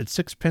sold at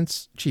 6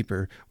 pence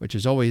cheaper, which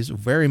is always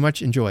very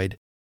much enjoyed.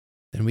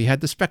 Then we had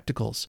the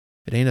spectacles.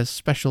 It ain't a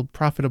special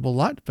profitable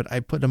lot, but I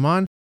put 'em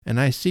on, and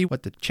I see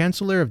what the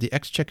Chancellor of the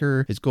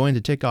Exchequer is going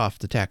to take off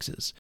the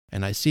taxes,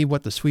 and I see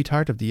what the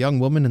sweetheart of the young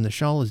woman in the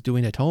shawl is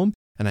doing at home,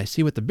 and I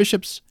see what the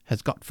bishops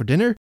has got for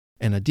dinner,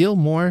 and a deal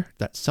more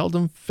that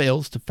seldom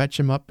fails to fetch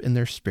 'em up in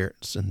their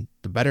spirits, and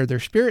the better their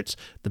spirits,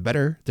 the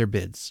better their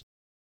bids.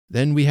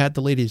 Then we had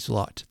the ladies'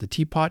 lot, the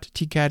teapot,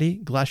 tea-caddy,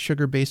 glass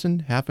sugar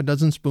basin,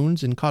 6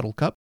 spoons in caudle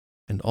cup,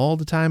 and all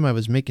the time I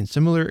was making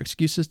similar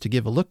excuses to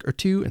give a look or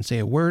two and say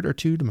a word or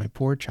two to my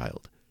poor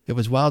child. It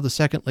was while the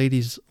second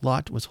lady's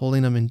lot was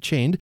holding 'em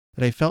enchained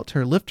that I felt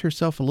her lift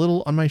herself a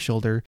little on my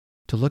shoulder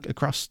to look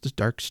across the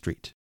dark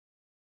street.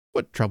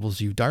 "What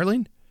troubles you,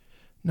 darling?"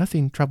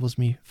 "Nothing troubles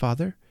me,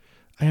 father.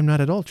 I am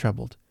not at all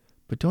troubled.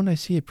 But don't I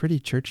see a pretty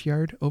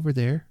churchyard over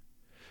there?"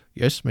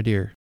 "Yes, my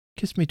dear."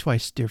 "Kiss me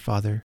twice, dear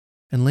father,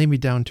 and lay me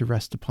down to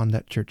rest upon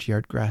that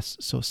churchyard grass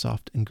so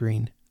soft and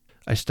green."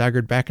 I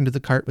staggered back into the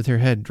cart with her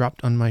head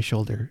dropped on my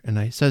shoulder, and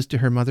I says to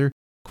her mother,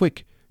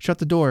 "Quick, shut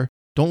the door.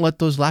 Don't let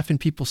those laughing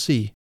people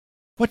see."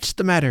 "What's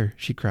the matter?"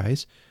 she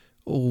cries.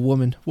 "Oh,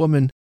 woman,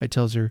 woman," I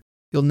tells her,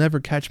 "you'll never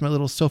catch my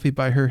little Sophie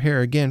by her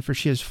hair again, for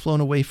she has flown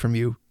away from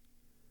you."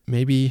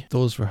 Maybe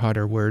those were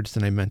harder words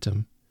than I meant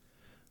 'em.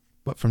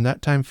 But from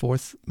that time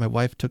forth, my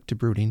wife took to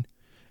brooding,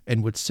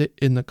 and would sit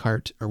in the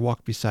cart or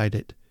walk beside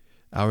it,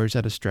 hours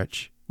at a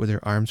stretch, with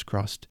her arms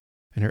crossed,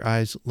 and her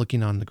eyes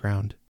looking on the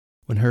ground.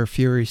 When her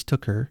furies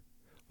took her,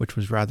 which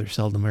was rather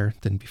seldomer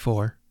than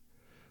before,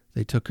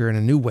 they took her in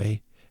a new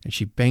way, and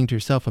she banged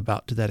herself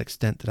about to that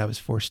extent that I was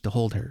forced to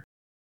hold her.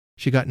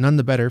 She got none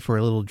the better for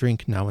a little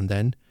drink now and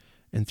then,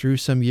 and through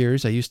some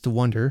years I used to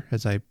wonder,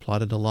 as I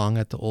plodded along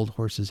at the old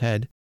horse's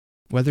head,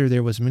 whether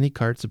there was many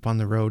carts upon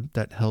the road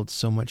that held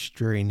so much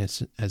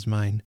dreariness as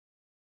mine,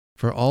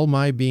 for all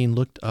my being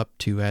looked up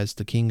to as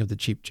the king of the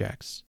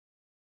cheapjacks.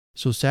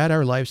 So sad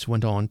our lives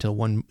went on till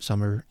one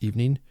summer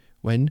evening,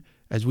 when,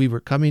 as we were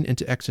coming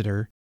into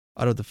Exeter,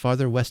 out of the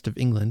farther west of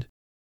England,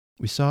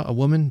 we saw a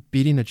woman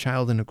beating a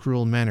child in a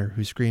cruel manner,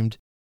 who screamed,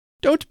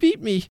 "Don't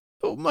beat me!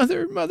 Oh,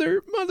 mother,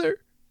 mother,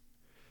 mother!"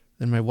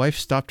 Then my wife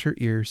stopped her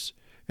ears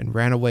and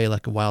ran away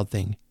like a wild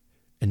thing,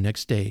 and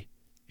next day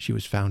she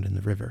was found in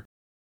the river.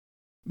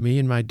 Me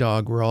and my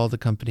dog were all the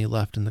company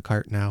left in the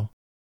cart now,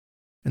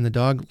 and the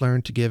dog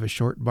learned to give a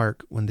short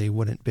bark when they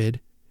wouldn't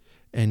bid,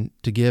 and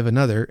to give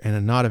another and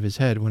a nod of his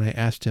head when I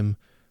asked him,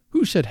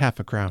 "Who said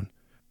 1/2 crown?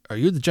 Are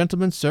you the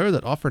gentleman, sir,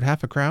 that offered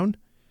 1/2 crown?"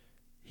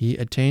 He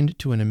attained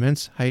to an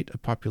immense height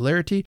of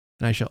popularity,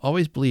 and I shall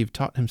always believe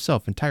taught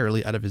himself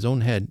entirely out of his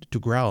own head to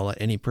growl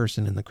at any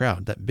person in the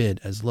crowd that bid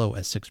as low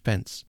as 6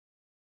 pence.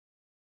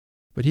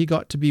 But he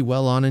got to be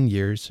well on in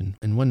years,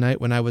 and one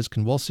night when I was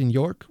convulsing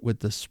York with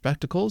the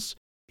spectacles,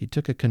 he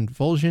took a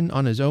convulsion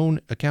on his own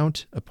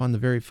account upon the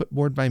very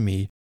footboard by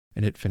me,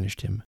 and it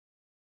finished him.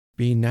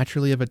 Being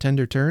naturally of a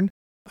tender turn,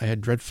 I had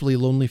dreadfully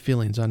lonely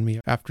feelings on me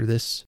after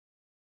this.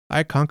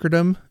 I conquered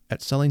 'em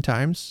at selling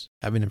times,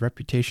 having a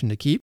reputation to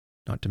keep,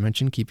 not to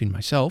mention keeping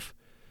myself,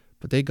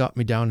 but they got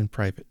me down in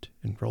private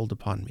and rolled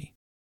upon me.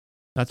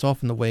 That's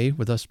often the way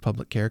with us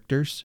public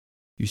characters.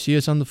 You see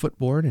us on the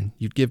footboard, and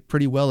you'd give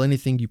pretty well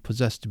anything you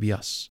possess to be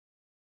us.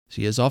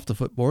 See us off the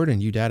footboard,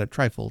 and you'd add a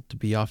trifle to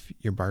be off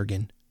your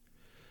bargain.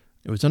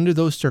 It was under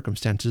those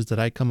circumstances that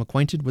I come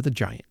acquainted with a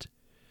giant.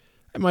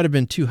 I might have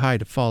been too high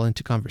to fall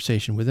into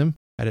conversation with him,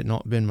 had it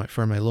not been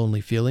for my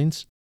lonely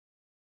feelings.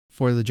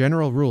 For the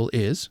general rule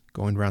is,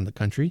 going round the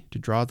country, to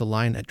draw the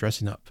line at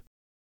dressing up.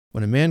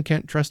 When a man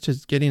can't trust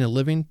his getting a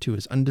living to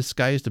his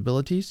undisguised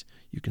abilities,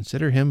 you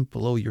consider him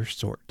below your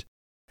sort.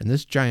 And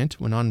this giant,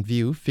 when on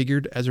view,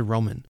 figured as a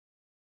Roman.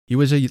 He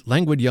was a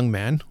languid young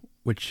man,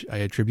 which I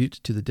attribute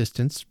to the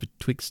distance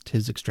betwixt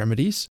his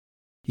extremities.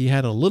 He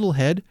had a little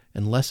head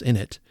and less in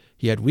it.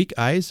 He had weak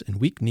eyes and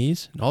weak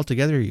knees, and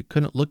altogether you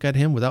couldn't look at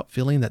him without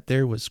feeling that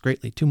there was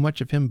greatly too much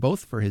of him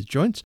both for his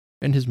joints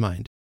and his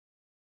mind.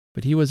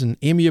 But he was an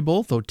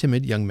amiable, though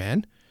timid, young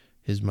man.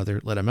 His mother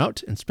let him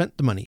out and spent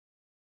the money.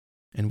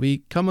 And we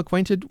come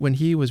acquainted when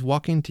he was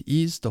walking to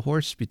ease the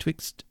horse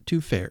betwixt 2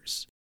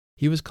 fairs.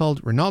 He was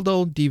called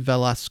Rinaldo di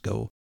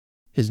Velasco,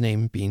 his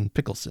name being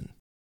Pickleson.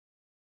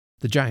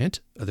 The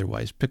giant,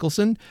 otherwise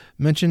Pickleson,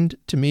 mentioned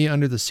to me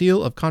under the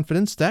seal of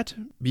confidence that,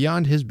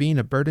 beyond his being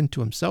a burden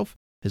to himself,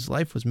 his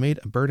life was made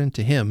a burden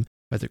to him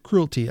by the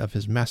cruelty of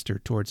his master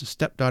towards a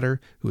stepdaughter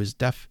who is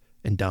deaf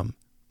and dumb.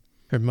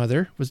 Her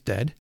mother was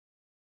dead,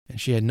 and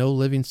she had no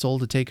living soul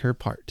to take her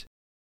part,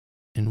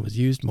 and was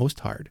used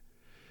most hard.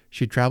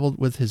 She travelled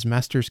with his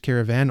master's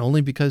caravan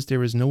only because there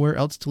was nowhere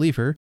else to leave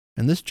her,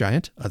 and this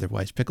giant,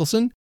 otherwise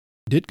Pickleson,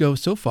 did go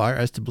so far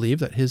as to believe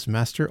that his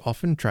master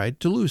often tried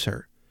to lose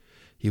her.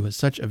 He was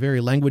such a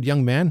very languid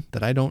young man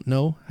that I don't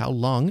know how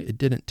long it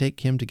didn't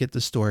take him to get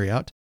the story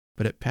out,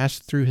 but it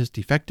passed through his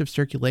defective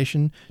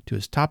circulation to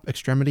his top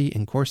extremity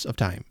in course of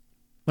time.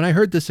 When I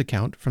heard this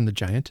account from the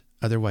giant,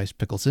 otherwise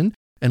Pickleson,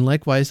 and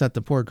likewise that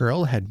the poor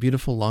girl had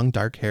beautiful long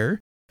dark hair,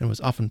 and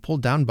was often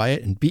pulled down by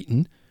it and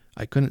beaten,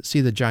 I couldn't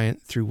see the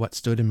giant through what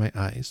stood in my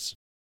eyes.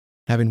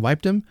 Having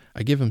wiped him,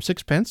 I give him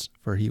 6 pence,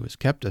 for he was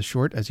kept as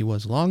short as he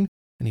was long,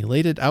 and he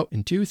laid it out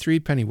in 2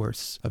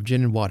 3-pennyworths of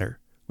gin and water,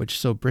 which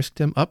so brisked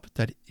him up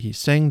that he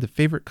sang the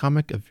favourite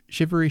comic of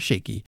Shivery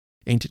Shaky,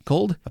 Ain't It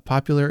Cold, a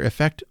popular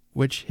effect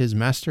which his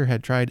master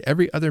had tried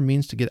every other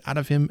means to get out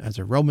of him as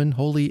a Roman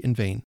wholly in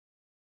vain.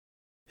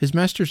 His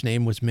master's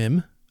name was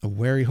Mim, a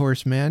wary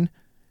horse man,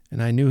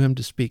 and I knew him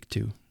to speak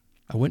to.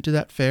 I went to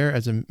that fair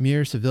as a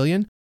mere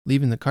civilian,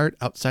 leaving the cart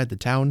outside the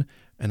town,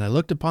 and I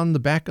looked upon the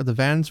back of the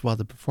vans while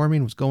the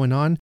performing was going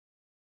on,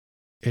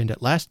 and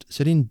at last,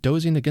 sitting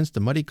dozing against the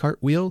muddy cart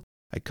wheel,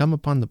 I come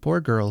upon the poor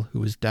girl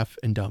who was deaf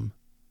and dumb.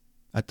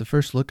 At the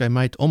first look I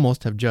might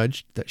almost have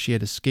judged that she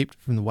had escaped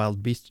from the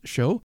wild beast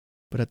show,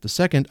 but at the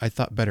second I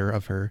thought better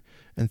of her,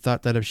 and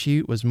thought that if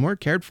she was more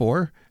cared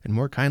for and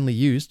more kindly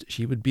used,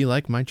 she would be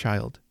like my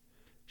child.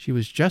 She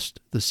was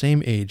just the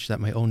same age that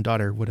my own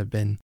daughter would have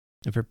been,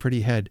 if her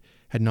pretty head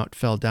had not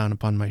fell down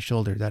upon my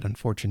shoulder that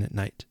unfortunate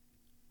night.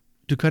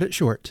 To cut it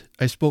short,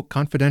 I spoke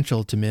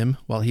confidential to Mim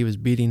while he was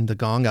beating the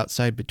gong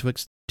outside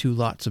betwixt 2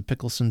 lots of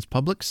Pickleson's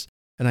publics,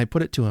 and I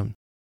put it to him.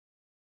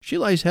 She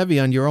lies heavy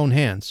on your own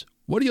hands.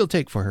 What do you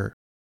take for her?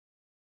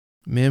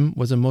 Mim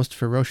was a most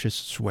ferocious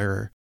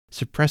swearer.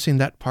 Suppressing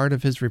that part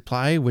of his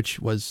reply, which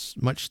was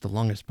much the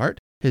longest part,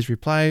 his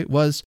reply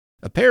was,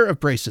 "A pair of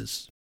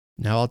braces."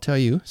 "Now I'll tell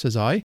you," says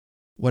I,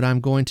 "what I'm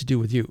going to do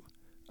with you.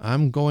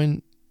 I'm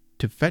going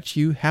to fetch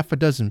you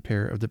 6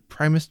 pair of the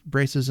primest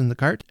braces in the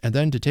cart, and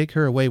then to take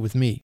her away with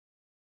me."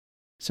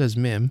 Says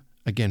Mim,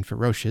 again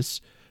ferocious,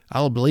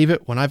 "I'll believe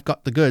it when I've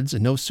got the goods,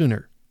 and no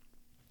sooner."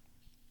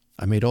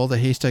 I made all the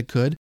haste I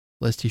could,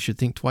 lest he should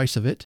think twice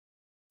of it,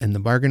 and the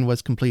bargain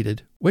was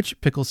completed, which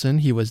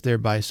Pickleson he was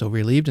thereby so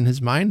relieved in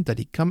his mind that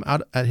he come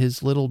out at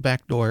his little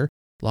back door,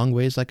 long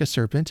ways like a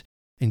serpent,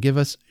 and give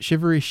us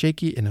Shivery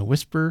Shaky in a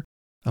whisper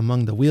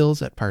among the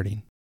wheels at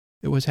parting.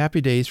 It was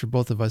happy days for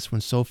both of us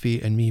when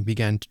Sophie and me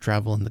began to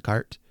travel in the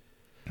cart.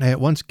 I at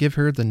once give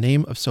her the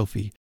name of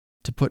Sophie,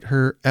 to put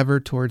her ever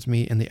towards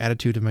me in the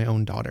attitude of my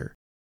own daughter.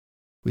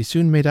 We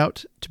soon made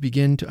out to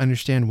begin to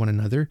understand one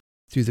another,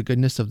 through the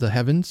goodness of the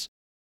heavens,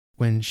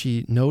 when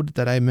she knowed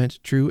that I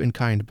meant true and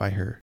kind by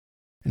her.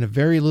 In a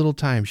very little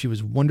time she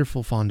was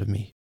wonderful fond of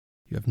me.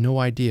 You have no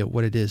idea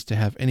what it is to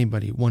have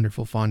anybody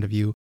wonderful fond of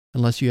you,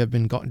 unless you have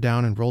been got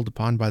down and rolled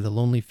upon by the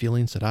lonely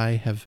feelings that I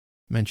have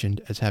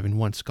mentioned as having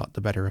once got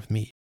the better of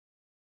me.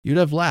 You'd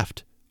have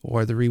laughed,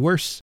 or the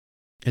reverse.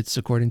 It's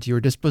according to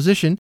your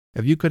disposition,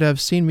 if you could have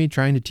seen me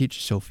trying to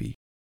teach Sophie.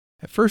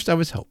 At first I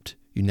was helped,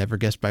 you never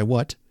guessed by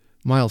what,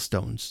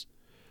 milestones.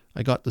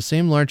 I got the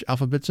same large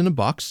alphabets in a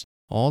box,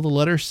 all the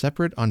letters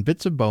separate on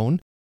bits of bone,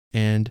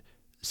 and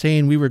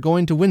saying we were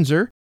going to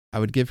Windsor, I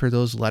would give her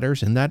those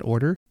letters in that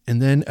order,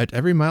 and then at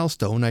every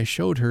milestone I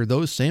showed her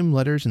those same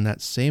letters in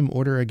that same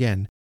order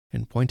again,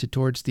 and pointed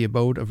towards the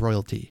abode of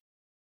royalty.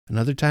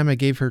 Another time I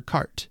gave her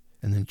cart,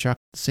 and then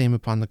chalked the same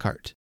upon the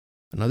cart.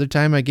 Another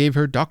time I gave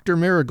her Dr.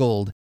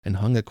 Marigold, and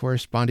hung a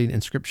corresponding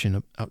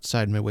inscription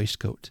outside my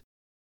waistcoat.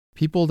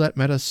 People that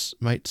met us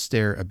might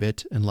stare a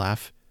bit and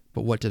laugh,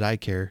 but what did I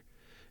care,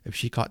 if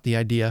she caught the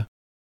idea?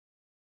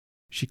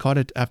 She caught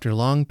it after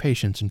long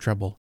patience and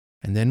trouble,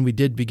 and then we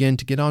did begin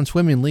to get on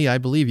swimmingly, I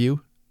believe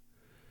you.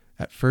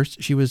 At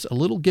first she was a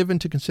little given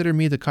to consider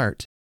me the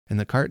cart, and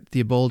the cart the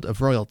abode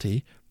of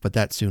royalty, but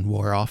that soon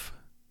wore off.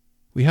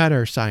 We had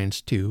our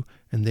signs, too,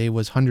 and they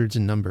was hundreds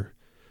in number.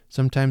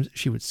 Sometimes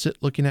she would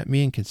sit looking at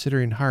me and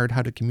considering hard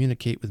how to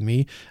communicate with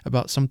me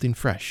about something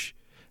fresh,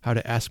 how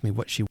to ask me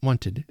what she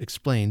wanted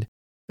explained,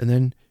 and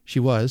then she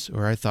was,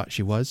 or I thought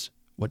she was,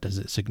 what does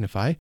it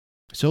signify,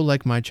 so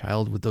like my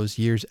child with those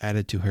years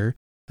added to her,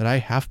 that I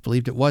half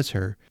believed it was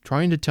her,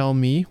 trying to tell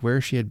me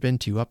where she had been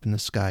to up in the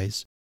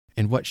skies,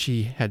 and what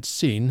she had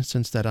seen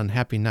since that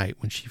unhappy night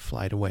when she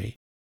flied away.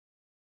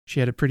 She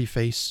had a pretty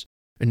face,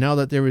 and now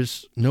that there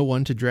was no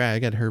one to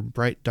drag at her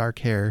bright dark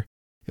hair,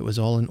 it was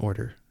all in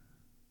order.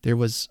 There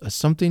was a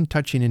something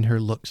touching in her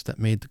looks that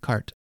made the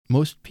cart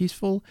most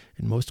peaceful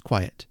and most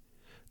quiet,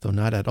 though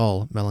not at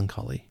all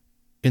melancholy.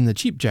 In the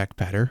Cheap Jack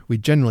patter, we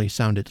generally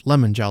sound it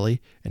lemon jolly,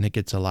 and it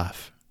gets a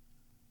laugh.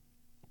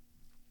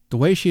 The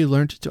way she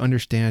learnt to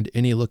understand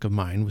any look of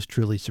mine was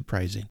truly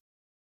surprising.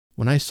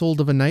 When I sold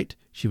of a night,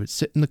 she would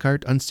sit in the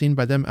cart unseen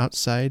by them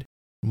outside,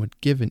 and would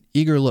give an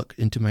eager look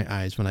into my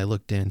eyes when I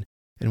looked in,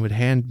 and would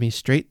hand me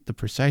straight the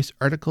precise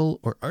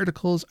article or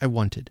articles I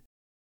wanted.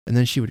 And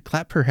then she would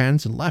clap her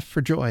hands and laugh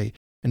for joy.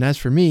 And as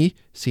for me,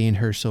 seeing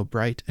her so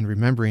bright and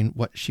remembering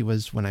what she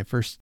was when I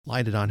first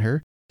lighted on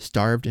her,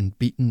 starved and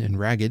beaten and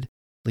ragged,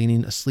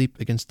 leaning asleep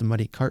against the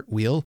muddy cart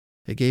wheel,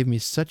 It gave me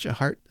such a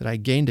heart that I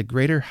gained a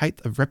greater height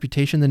of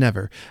reputation than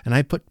ever, and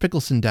I put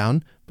Pickleson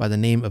down, by the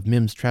name of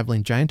Mim's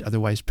travelling giant,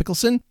 otherwise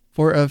Pickleson,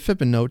 for a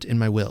fippin note in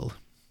my will.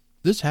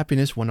 This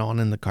happiness went on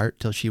in the cart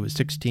till she was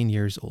 16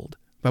 years old,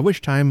 by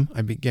which time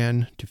I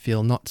began to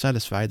feel not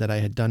satisfied that I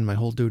had done my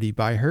whole duty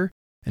by her,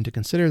 and to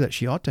consider that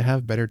she ought to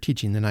have better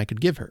teaching than I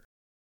could give her.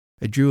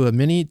 I drew a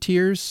many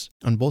tears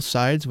on both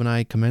sides when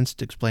I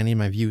commenced explaining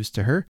my views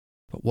to her,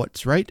 but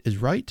what's right is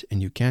right,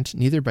 and you can't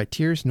neither by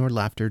tears nor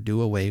laughter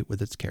do away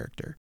with its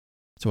character.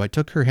 So I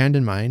took her hand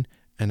in mine,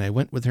 and I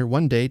went with her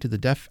one day to the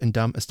deaf and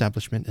dumb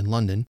establishment in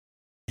London,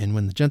 and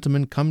when the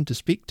gentleman come to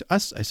speak to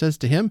us, I says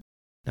to him,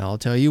 "Now I'll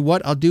tell you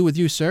what I'll do with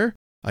you, sir.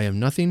 I am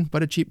nothing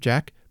but a cheap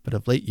jack, but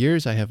of late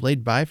years I have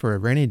laid by for a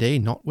rainy day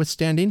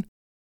notwithstanding.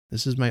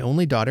 This is my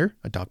only daughter,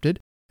 adopted,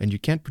 and you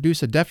can't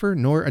produce a deafer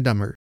nor a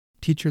dumber.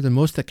 Teach her the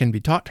most that can be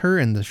taught her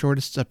in the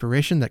shortest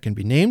separation that can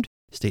be named,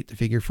 state the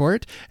figure for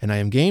it, and I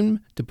am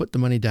game to put the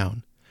money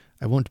down.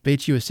 I won't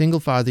bate you a single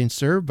farthing,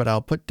 sir, but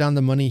I'll put down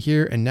the money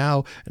here and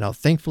now, and I'll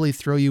thankfully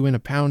throw you in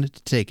 £1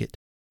 to take it.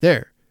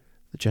 There."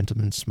 The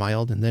gentleman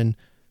smiled, and then,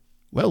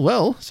 "Well,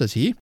 well," says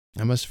he,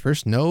 "I must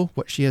first know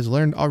what she has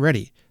learned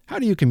already. How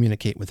do you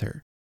communicate with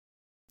her?"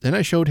 Then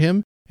I showed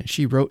him, and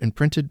she wrote in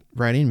printed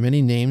writing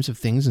many names of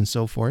things and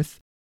so forth,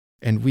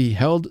 and we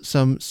held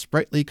some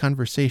sprightly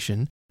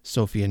conversation,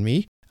 Sophie and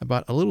me,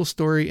 about a little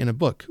story in a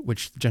book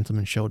which the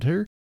gentleman showed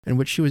her, and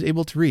which she was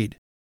able to read.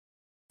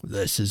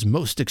 "This is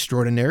most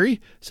extraordinary,"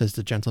 says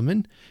the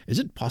gentleman. "Is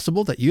it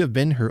possible that you have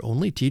been her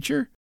only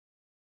teacher?"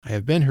 "I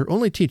have been her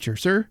only teacher,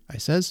 sir," I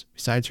says,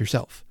 "besides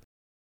herself."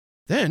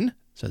 "Then,"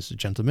 says the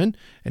gentleman,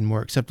 and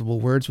more acceptable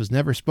words was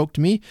never spoke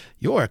to me,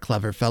 "you're a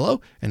clever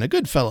fellow, and a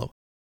good fellow."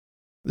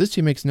 This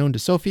he makes known to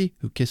Sophie,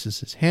 who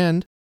kisses his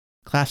hand,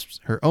 clasps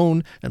her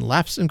own, and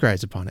laughs and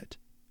cries upon it.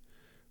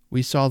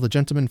 We saw the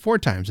gentleman 4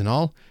 times in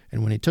all,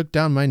 and when he took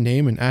down my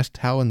name and asked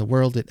how in the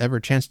world it ever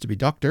chanced to be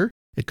doctor,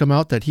 it come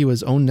out that he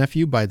was own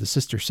nephew by the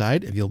sister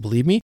side, if you'll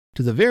believe me,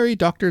 to the very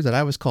doctor that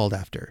I was called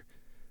after.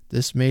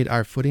 This made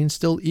our footing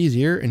still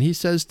easier, and he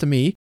says to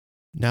me,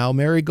 "Now,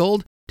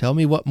 Marigold, tell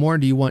me what more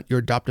do you want your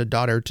adopted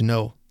daughter to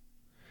know?"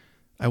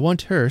 "I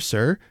want her,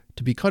 sir,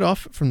 to be cut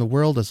off from the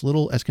world as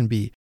little as can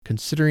be,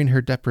 considering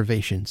her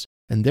deprivations,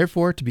 and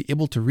therefore to be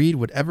able to read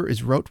whatever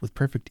is wrote with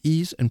perfect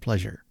ease and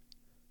pleasure."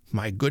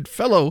 "My good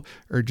fellow,"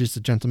 urges the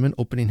gentleman,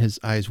 opening his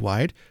eyes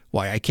wide,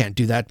 "why, I can't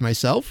do that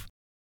myself."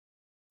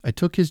 I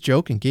took his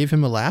joke and gave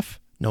him a laugh,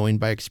 knowing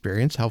by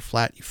experience how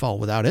flat you fall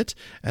without it,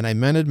 and I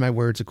mended my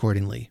words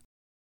accordingly.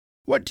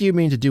 "What do you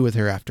mean to do with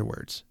her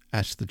afterwards?"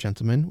 asked the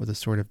gentleman with a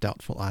sort of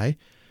doubtful eye.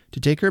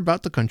 "To take her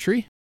about the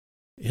country?"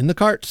 "In the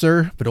cart,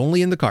 sir, but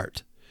only in the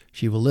cart.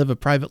 She will live a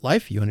private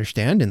life, you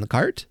understand, in the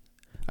cart.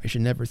 I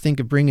should never think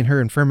of bringing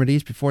her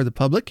infirmities before the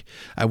public.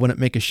 I wouldn't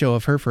make a show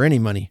of her for any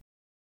money."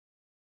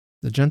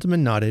 The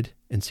gentleman nodded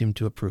and seemed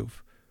to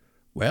approve.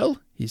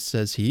 "Well,"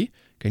 says he,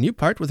 "can you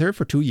part with her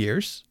for 2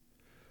 years?"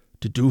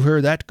 "To do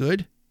her that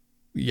good?"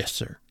 "Yes,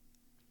 sir."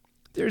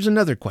 "There's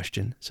another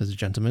question," says the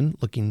gentleman,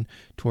 looking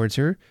towards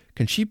her.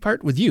 "Can she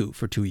part with you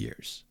for 2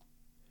 years?"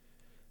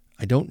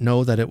 I don't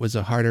know that it was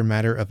a harder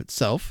matter of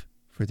itself,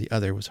 for the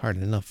other was hard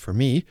enough for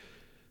me,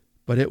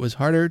 but it was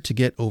harder to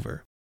get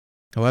over.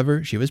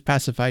 However, she was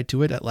pacified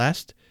to it at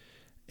last,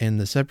 and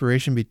the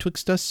separation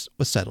betwixt us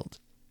was settled.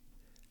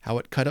 How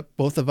it cut up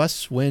both of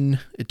us when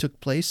it took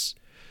place,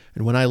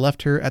 and when I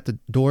left her at the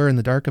door in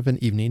the dark of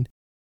an evening,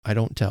 I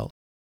don't tell.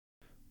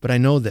 But I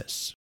know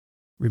this.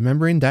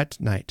 Remembering that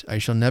night, I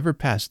shall never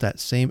pass that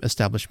same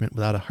establishment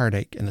without a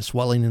heartache and a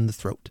swelling in the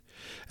throat,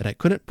 and I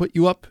couldn't put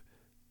you up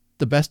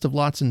the best of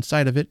lots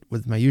inside of it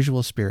with my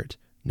usual spirit.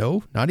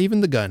 No, not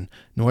even the gun,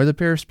 nor the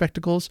pair of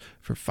spectacles,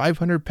 for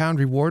 £500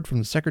 reward from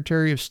the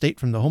Secretary of State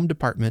from the Home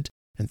Department,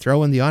 and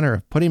throw in the honor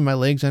of putting my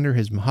legs under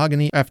his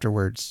mahogany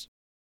afterwards.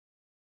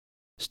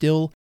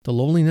 Still, the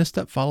loneliness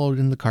that followed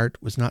in the cart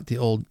was not the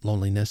old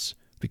loneliness,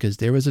 because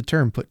there was a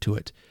term put to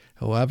it,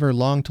 however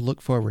long to look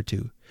forward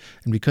to,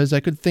 and because I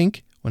could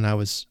think, when I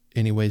was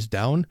anyways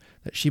down,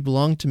 that she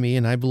belonged to me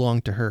and I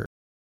belonged to her.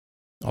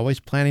 Always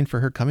planning for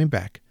her coming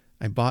back,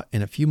 I bought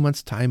in a few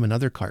months' time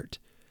another cart.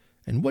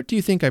 And what do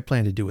you think I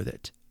planned to do with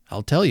it?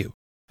 I'll tell you.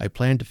 I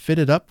planned to fit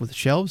it up with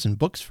shelves and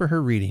books for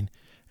her reading,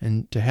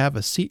 and to have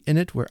a seat in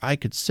it where I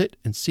could sit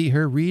and see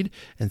her read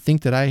and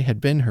think that I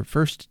had been her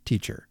first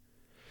teacher.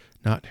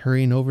 Not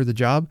hurrying over the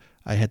job,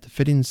 I had the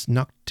fittings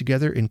knocked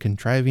together in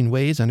contriving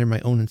ways under my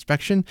own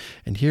inspection,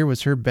 and here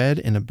was her bed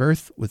in a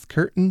berth with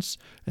curtains,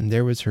 and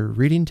there was her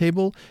reading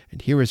table,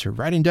 and here was her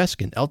writing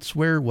desk, and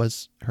elsewhere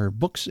was her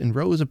books in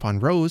rows upon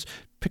rows,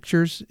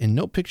 pictures and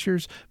no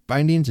pictures,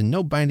 bindings and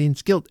no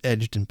bindings,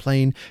 gilt-edged and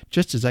plain,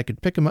 just as I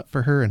could pick 'em up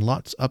for her in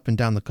lots up and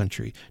down the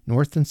country,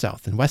 north and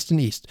south, and west and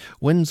east,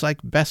 winds like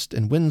best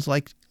and winds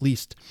like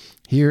least,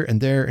 here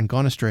and there and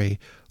gone astray,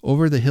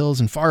 over the hills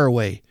and far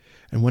away.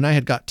 And when I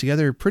had got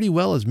together pretty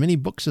well as many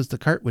books as the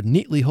cart would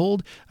neatly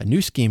hold, a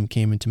new scheme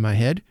came into my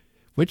head,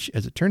 which,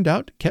 as it turned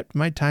out, kept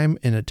my time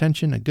and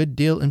attention a good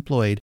deal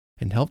employed,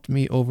 and helped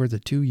me over the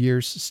 2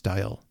 years'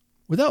 style.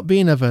 Without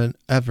being of an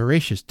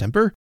avaricious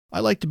temper, I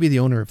like to be the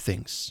owner of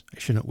things. I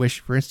shouldn't wish,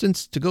 for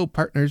instance, to go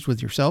partners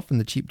with yourself in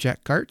the Cheap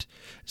Jack cart.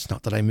 It's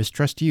not that I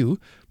mistrust you,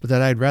 but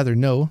that I'd rather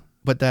know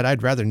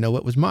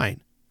it was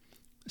mine.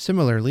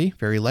 Similarly,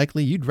 very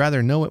likely you'd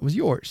rather know it was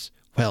yours.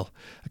 Well,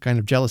 a kind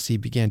of jealousy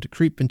began to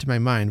creep into my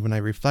mind when I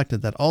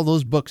reflected that all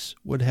those books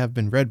would have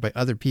been read by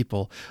other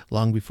people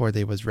long before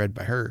they was read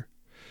by her.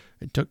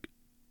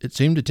 It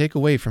seemed to take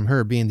away from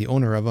her being the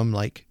owner of 'em,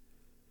 like.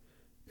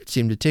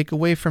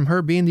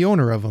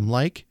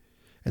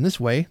 And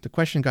this way, the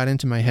question got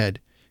into my head.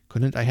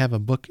 Couldn't I have a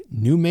book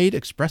new made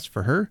express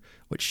for her,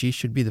 which she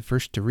should be the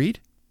first to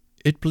read?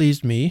 It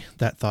pleased me,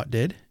 that thought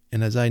did,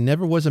 and as I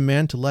never was a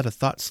man to let a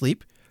thought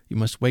sleep, you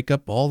must wake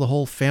up all the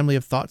whole family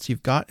of thoughts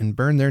you've got and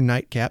burn their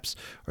nightcaps,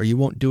 or you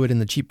won't do it in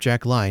the Cheap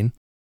Jack line.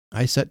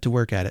 I set to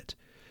work at it.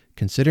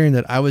 Considering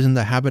that I was in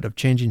the habit of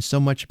changing so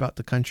much about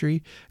the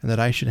country, and that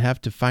I should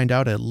have to find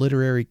out a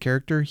literary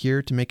character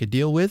here to make a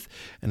deal with,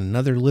 and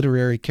another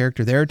literary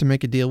character there to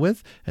make a deal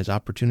with, as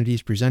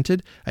opportunities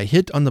presented, I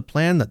hit on the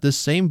plan that this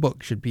same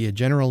book should be a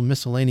general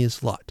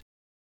miscellaneous lot.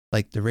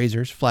 Like the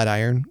razors, flat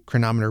iron,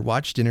 chronometer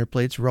watch, dinner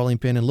plates, rolling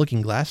pin, and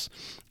looking glass,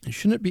 it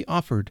shouldn't be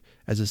offered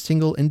as a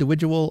single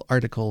individual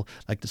article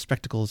like the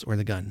spectacles or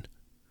the gun.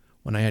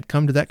 When I had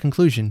come to that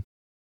conclusion,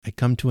 I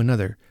come to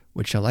another,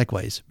 which shall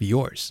likewise be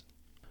yours.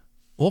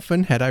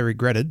 Often had I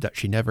regretted that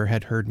she never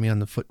had heard me on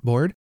the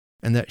footboard,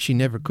 and that she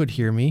never could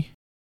hear me.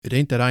 It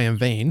ain't that I am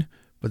vain,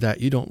 but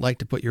that you don't like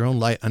to put your own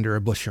light under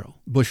a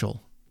bushel.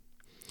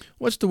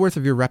 What's the worth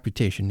of your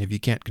reputation if you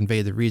can't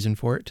convey the reason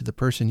for it to the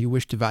person you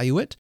wish to value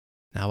it?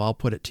 Now I'll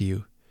put it to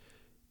you.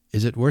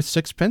 Is it worth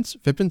 6pence,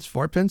 5pence,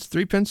 4pence,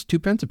 3pence,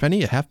 2pence, a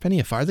penny, a halfpenny,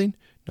 a farthing?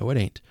 No, it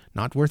ain't.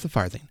 Not worth a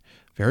farthing.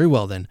 Very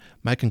well, then.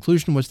 My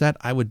conclusion was that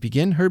I would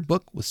begin her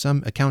book with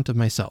some account of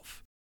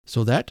myself,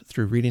 so that,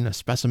 through reading a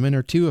specimen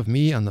or two of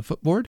me on the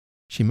footboard,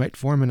 she might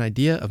form an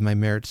idea of my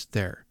merits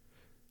there.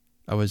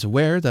 I was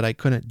aware that I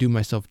couldn't do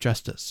myself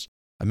justice.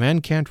 A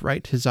man can't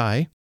write his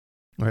eye,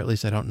 or at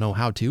least I don't know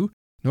how to,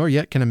 nor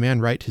yet can a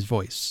man write his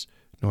voice,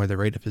 nor the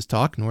rate of his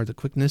talk, nor the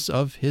quickness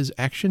of his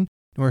action,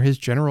 nor his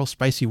general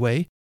spicy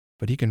way,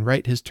 but he can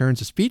write his turns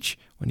of speech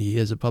when he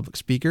is a public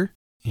speaker,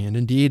 and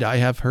indeed I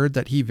have heard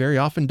that he very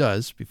often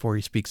does before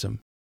he speaks 'em.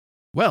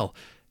 Well,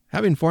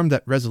 having formed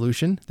that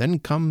resolution, then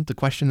come the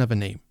question of a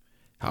name.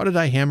 How did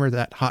I hammer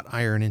that hot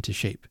iron into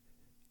shape?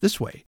 This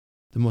way.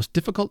 The most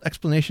difficult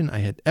explanation I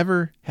had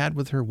ever had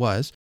with her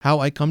was how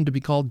I come to be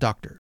called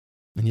doctor,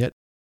 and yet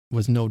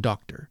was no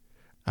doctor.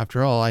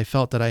 After all, I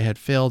felt that I had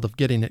failed of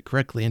getting it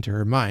correctly into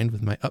her mind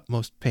with my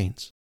utmost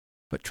pains.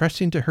 But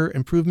trusting to her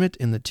improvement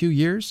in the 2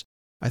 years,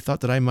 I thought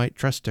that I might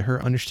trust to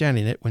her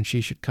understanding it when she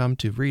should come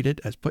to read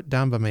it as put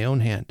down by my own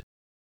hand.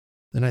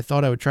 Then I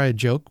thought I would try a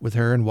joke with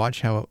her and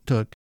watch how it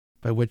took,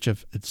 by which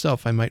of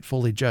itself I might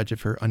fully judge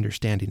of her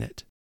understanding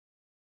it.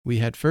 We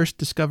had first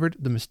discovered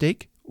the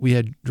mistake we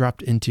had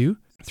dropped into,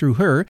 through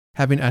her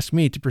having asked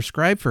me to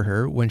prescribe for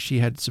her when she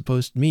had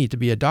supposed me to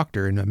be a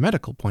doctor in a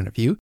medical point of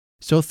view.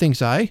 So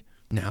thinks I,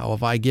 now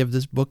if I give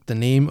this book the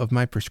name of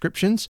my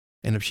prescriptions,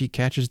 and if she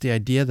catches the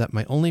idea that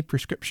my only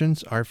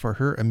prescriptions are for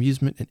her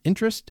amusement and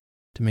interest,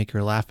 to make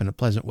her laugh in a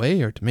pleasant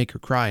way or to make her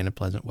cry in a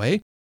pleasant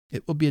way,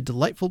 it will be a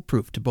delightful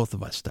proof to both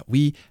of us that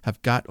we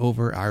have got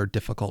over our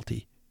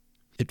difficulty.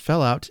 It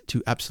fell out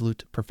to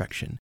absolute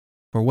perfection.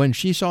 For when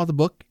she saw the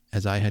book,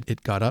 as I had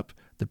it got up,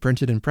 the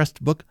printed and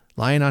pressed book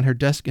lying on her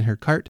desk in her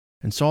cart,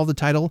 and saw the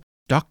title,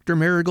 Dr.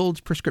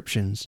 Marigold's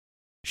Prescriptions,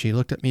 she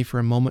looked at me for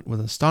a moment with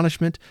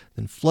astonishment,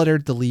 then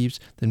fluttered the leaves,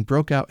 then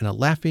broke out in a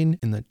laughing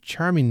in the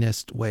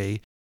charmingest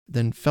way,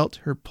 then felt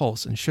her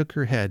pulse and shook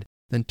her head,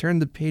 then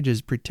turned the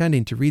pages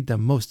pretending to read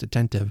them most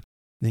attentive,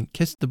 then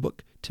kissed the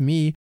book to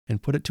me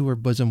and put it to her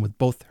bosom with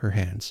both her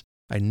hands.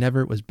 I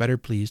never was better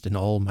pleased in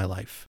all my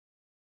life.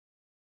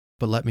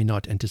 But let me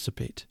not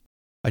anticipate.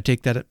 I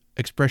take that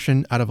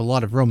expression out of a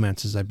lot of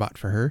romances I bought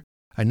for her.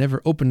 I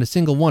never opened a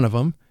single one of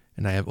 'em,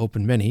 and I have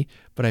opened many,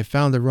 but I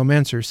found the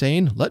romancer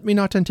saying, "Let me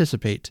not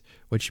anticipate,"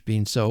 which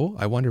being so,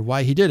 I wonder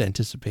why he did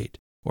anticipate,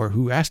 or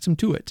who asked him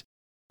to it.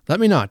 Let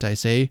me not, I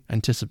say,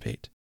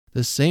 anticipate.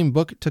 This same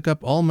book took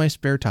up all my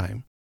spare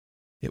time.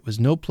 It was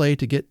no play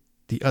to get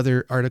the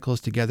other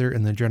articles together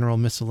in the general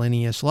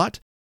miscellaneous lot,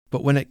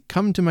 but when it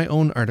come to my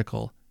own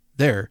article,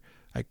 there,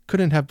 I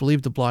couldn't have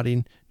believed the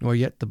blotting, nor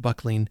yet the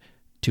buckling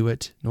to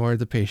it, nor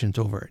the patience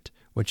over it,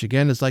 which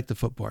again is like the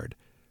footboard.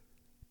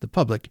 The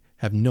public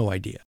have no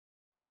idea.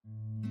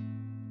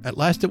 At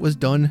last it was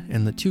done,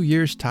 and the 2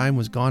 years' time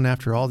was gone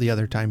after all the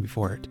other time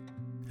before it.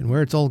 And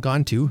where it's all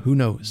gone to, who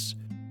knows?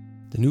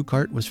 The new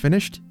cart was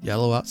finished,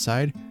 yellow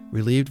outside,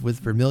 relieved with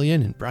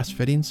vermilion and brass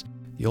fittings.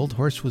 The old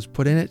horse was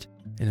put in it,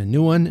 and a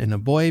new one and a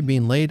boy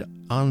being laid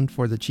on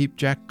for the Cheap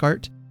Jack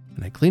cart,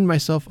 and I cleaned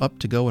myself up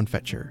to go and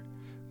fetch her.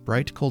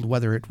 Bright cold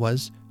weather it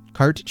was,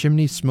 cart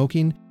chimneys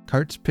smoking,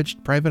 carts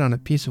pitched private on a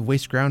piece of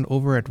waste ground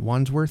over at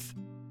Wandsworth,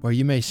 where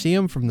you may see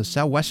 'em from the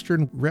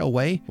Southwestern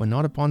Railway when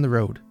not upon the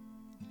road.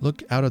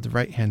 Look out of the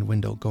right-hand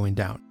window going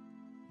down.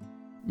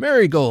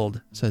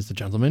 "Marigold," says the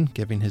gentleman,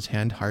 giving his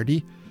hand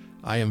hearty,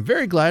 "I am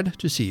very glad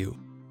to see you."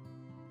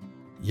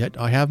 Yet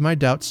I have my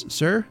doubts,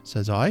 sir,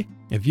 says I,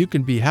 if you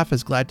can be half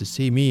as glad to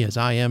see me as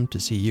I am to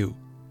see you.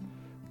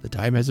 The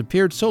time has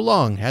appeared so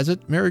long, has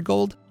it,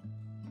 Marigold?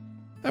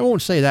 I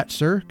won't say that,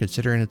 sir,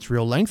 considering its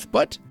real length,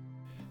 but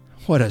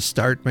what a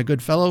start, my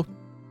good fellow.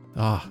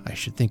 Ah, I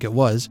should think it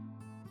was.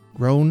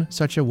 Grown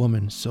such a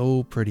woman,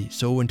 so pretty,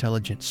 so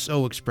intelligent,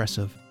 so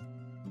expressive.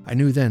 I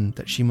knew then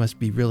that she must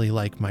be really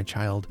like my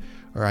child,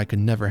 or I could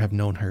never have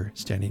known her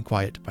standing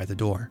quiet by the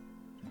door.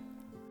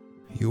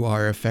 You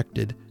are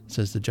affected,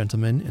 says the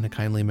gentleman in a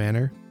kindly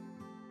manner.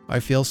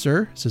 I feel,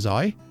 sir, says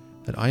I,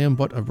 that I am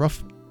but a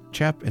rough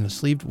chap in a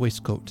sleeved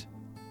waistcoat.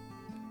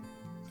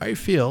 I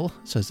feel,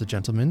 says the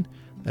gentleman,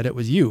 that it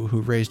was you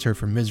who raised her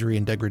from misery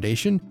and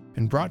degradation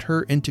and brought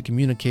her into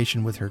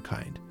communication with her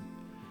kind.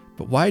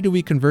 But why do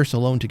we converse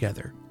alone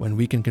together, when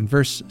we can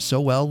converse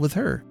so well with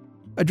her?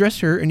 Address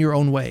her in your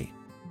own way.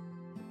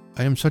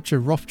 I am such a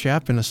rough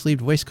chap in a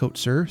sleeved waistcoat,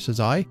 sir, says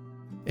I,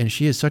 and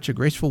she is such a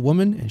graceful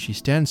woman, and she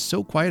stands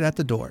so quiet at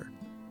the door.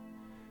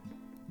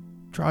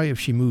 Try if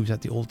she moves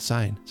at the old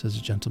sign, says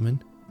the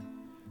gentleman.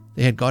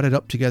 They had got it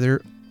up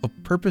together o'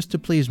 purpose to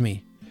please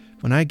me.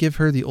 When I give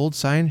her the old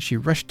sign, she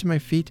rushed to my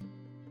feet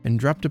and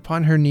dropped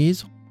upon her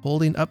knees,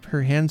 holding up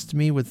her hands to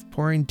me with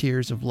pouring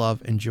tears of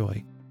love and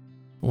joy.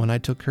 When I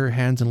took her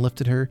hands and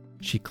lifted her,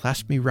 she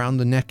clasped me round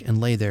the neck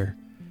and lay there.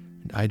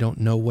 And I don't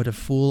know what a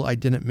fool I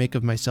didn't make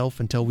of myself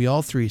until we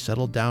all three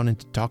settled down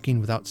into talking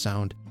without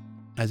sound,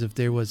 as if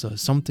there was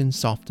something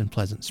soft and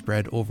pleasant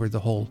spread over the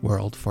whole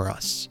world for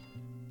us.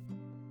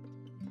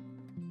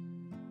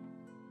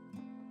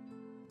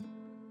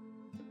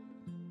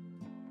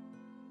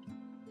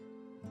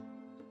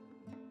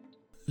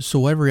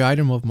 So every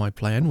item of my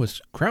plan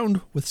was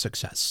crowned with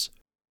success.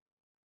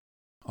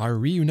 Our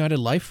reunited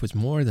life was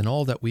more than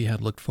all that we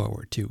had looked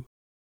forward to.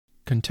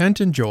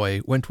 Content and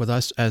joy went with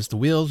us as the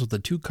wheels of the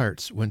two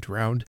carts went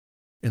round,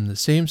 and the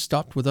same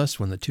stopped with us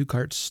when the two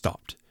carts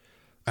stopped.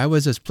 I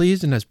was as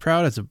pleased and as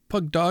proud as a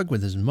pug dog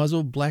with his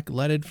muzzle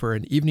black-leaded for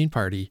an evening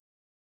party,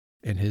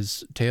 and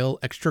his tail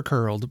extra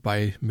curled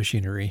by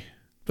machinery.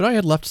 But I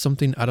had left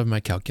something out of my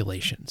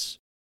calculations.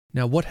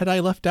 Now what had I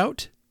left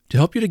out? To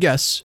help you to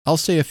guess, I'll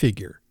say a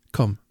figure.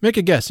 Come, make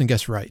a guess and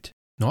guess right.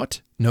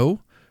 Naught?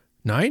 No.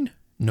 9?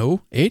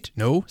 No. 8?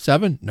 No.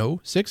 7?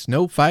 No. 6?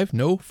 No. 5?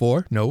 No.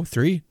 4? No.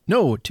 3?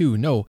 No. 2?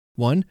 No.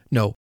 1?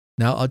 No.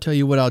 Now I'll tell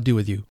you what I'll do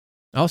with you.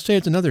 I'll say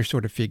it's another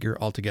sort of figure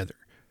altogether.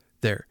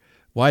 There.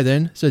 Why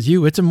then, says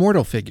you, it's a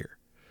mortal figure.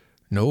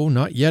 No,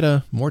 not yet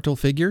a mortal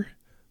figure.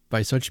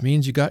 By such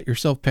means you got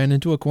yourself penned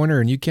into a corner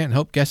and you can't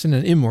help guessing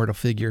an immortal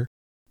figure.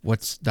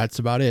 That's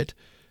about it.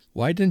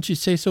 Why didn't you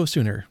say so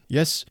sooner?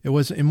 Yes, it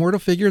was an immortal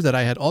figure that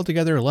I had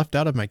altogether left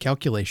out of my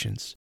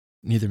calculations.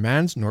 Neither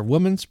man's nor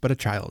woman's, but a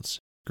child's.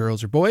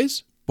 Girls or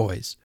boys?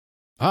 Boys.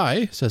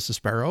 I, says the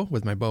sparrow,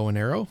 with my bow and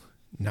arrow.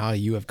 Now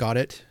you have got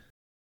it.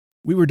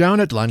 We were down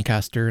at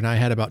Lancaster, and I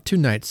had about 2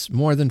 nights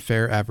more than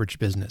fair average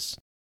business,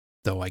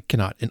 though I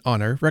cannot, in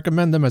honour,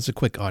 recommend them as a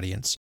quick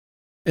audience.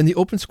 In the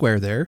open square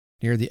there,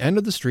 near the end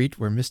of the street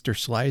where Mr.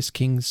 Sly's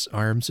King's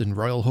Arms and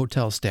Royal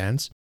Hotel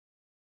stands,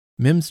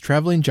 Mim's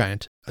travelling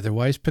giant,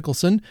 otherwise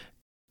Pickleson,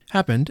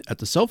 happened at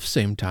the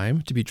self-same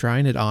time to be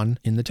trying it on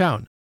in the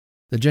town.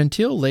 The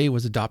genteel lay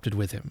was adopted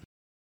with him.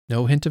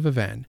 No hint of a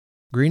van.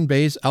 Green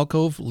baize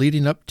alcove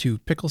leading up to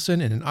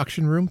Pickleson in an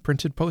auction room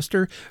printed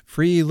poster,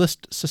 free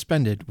list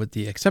suspended with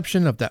the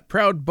exception of that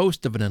proud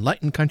boast of an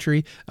enlightened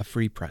country, a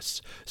free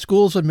press.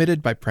 Schools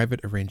admitted by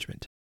private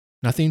arrangement.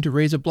 Nothing to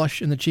raise a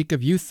blush in the cheek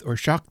of youth or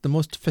shock the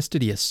most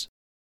fastidious.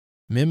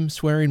 Mim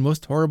swearing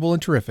most horrible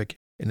and terrific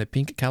in a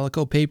pink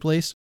calico pay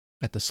place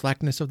at the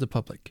slackness of the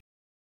public.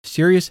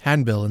 Serious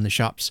handbill in the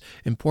shops,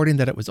 importing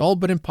that it was all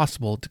but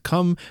impossible to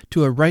come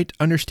to a right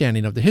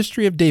understanding of the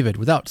history of David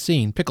without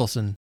seeing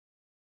Pickleson.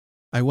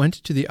 I went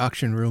to the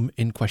auction room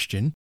in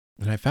question,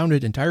 and I found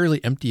it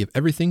entirely empty of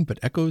everything but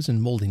echoes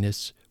and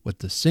mouldiness, with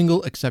the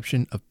single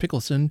exception of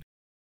Pickleson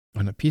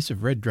on a piece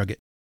of red drugget.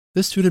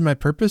 This suited my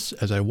purpose,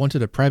 as I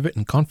wanted a private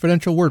and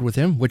confidential word with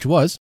him, which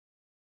was,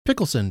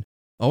 Pickleson,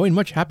 owing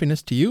much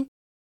happiness to you,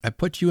 I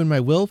put you in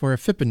my will for a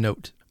fippin'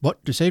 note.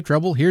 But to save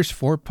trouble, here's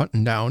 4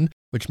 puntin' down,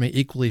 which may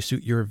equally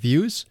suit your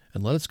views,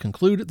 and let us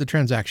conclude the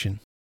transaction.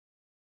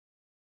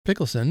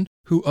 Pickleson,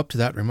 who up to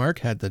that remark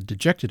had the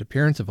dejected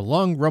appearance of a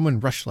long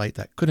Roman rushlight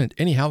that couldn't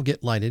anyhow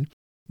get lighted,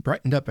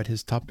 brightened up at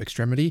his top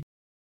extremity,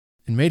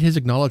 and made his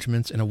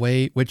acknowledgments in a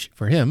way which,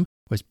 for him,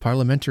 was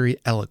parliamentary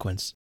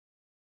eloquence.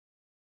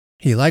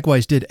 He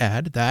likewise did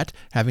add that,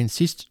 having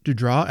ceased to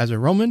draw as a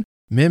Roman,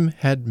 Mim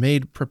had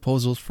made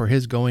proposals for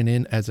his going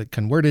in as a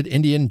converted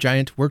Indian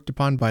giant worked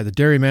upon by the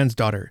dairyman's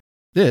daughter.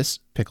 This,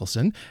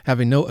 Pickleson,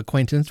 having no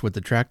acquaintance with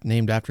the tract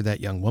named after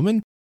that young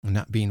woman, and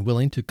not being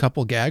willing to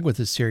couple gag with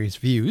his serious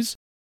views,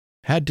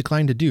 had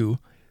declined to do,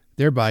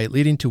 thereby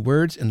leading to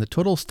words in the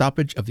total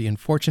stoppage of the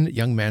unfortunate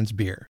young man's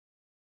beer.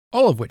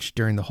 All of which,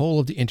 during the whole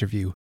of the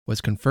interview,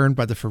 was confirmed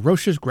by the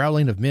ferocious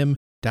growling of Mim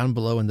down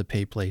below in the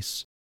pay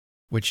place,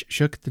 which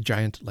shook the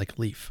giant like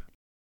a leaf.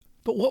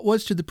 But what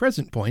was to the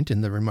present point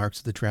in the remarks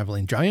of the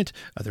travelling giant,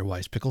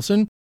 otherwise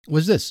Pickleson,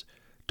 was this: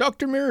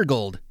 Dr.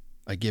 Marigold,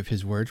 I give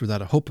his words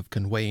without a hope of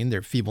conveying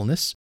their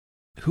feebleness.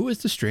 "Who is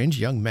the strange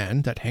young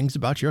man that hangs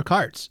about your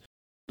carts?"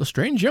 "The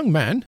strange young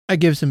man," I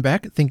gives him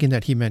back, thinking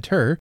that he meant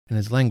her, and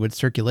his languid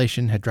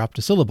circulation had dropped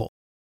a syllable.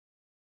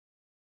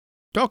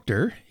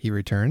 "Doctor," he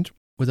returned,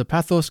 with a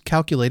pathos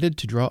calculated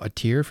to draw a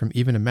tear from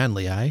even a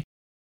manly eye,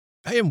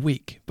 "I am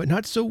weak, but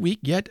not so weak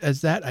yet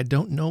as that I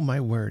don't know my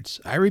words.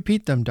 I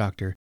repeat them,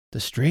 doctor. The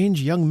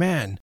strange young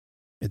man."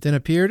 It then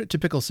appeared to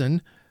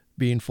Pickleson,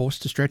 being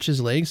forced to stretch his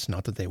legs,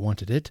 not that they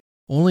wanted it,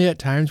 only at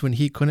times when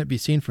he couldn't be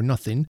seen for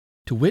nothing,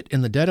 to wit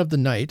in the dead of the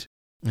night,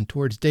 and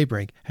towards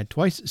daybreak, had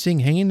twice seen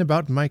hanging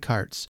about my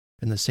carts,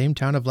 in the same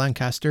town of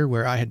Lancaster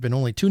where I had been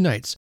only 2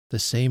 nights, the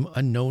same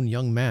unknown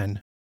young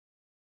man.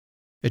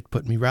 It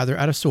put me rather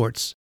out of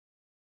sorts.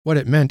 What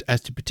it meant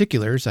as to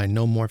particulars I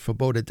no more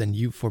foreboded than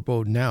you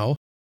forebode now,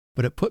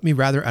 but it put me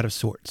rather out of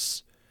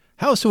sorts.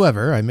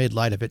 Howsoever, I made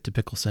light of it to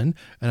Pickleson,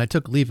 and I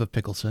took leave of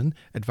Pickleson,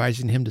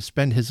 advising him to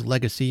spend his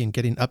legacy in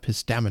getting up his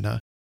stamina,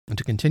 and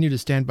to continue to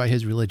stand by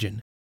his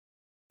religion.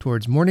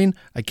 Towards morning,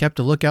 I kept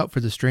a lookout for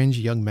the strange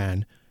young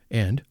man,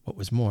 and, what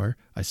was more,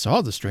 I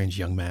saw the strange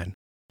young man.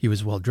 He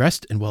was well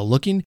dressed and well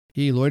looking.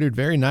 He loitered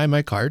very nigh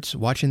my carts,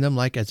 watching them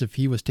like as if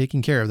he was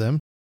taking care of them,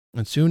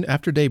 and soon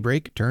after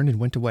daybreak turned and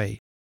went away.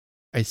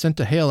 I sent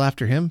a hail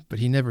after him, but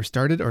he never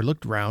started or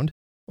looked round,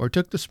 or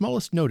took the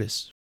smallest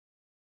notice.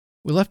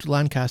 We left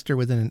Lancaster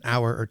within an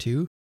hour or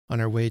 2, on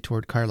our way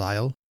toward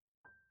Carlisle.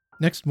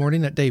 Next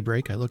morning at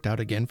daybreak I looked out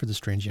again for the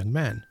strange young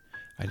man.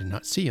 I did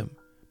not see him,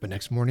 but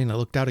next morning I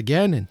looked out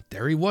again, and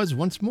there he was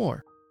once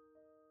more.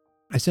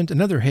 I sent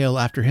another hail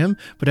after him,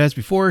 but as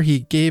before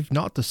he gave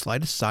not the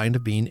slightest sign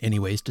of being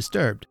anyways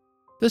disturbed.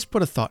 This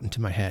put a thought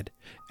into my head.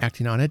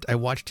 Acting on it, I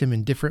watched him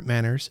in different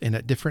manners and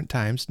at different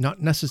times,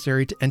 not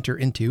necessary to enter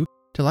into,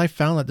 till I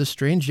found that this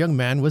strange young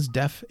man was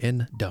deaf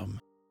and dumb.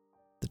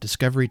 The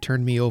discovery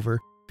turned me over,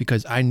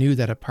 because I knew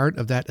that a part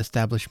of that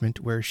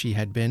establishment where she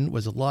had been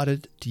was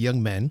allotted to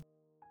young men,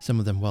 some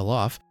of them well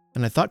off,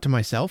 and I thought to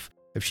myself,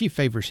 if she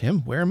favors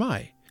him, where am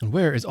I? And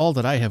where is all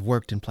that I have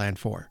worked and planned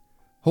for?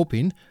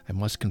 Hoping, I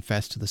must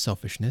confess to the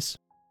selfishness,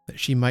 that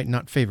she might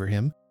not favor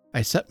him,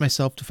 I set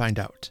myself to find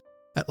out.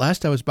 At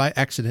last I was by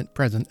accident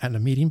present at a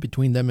meeting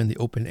between them in the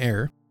open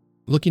air,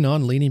 looking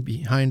on leaning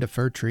behind a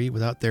fir tree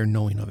without their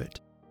knowing of it.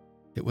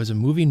 It was a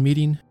moving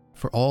meeting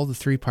for all the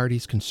 3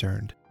 parties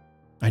concerned.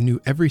 I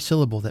knew every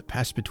syllable that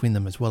passed between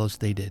them as well as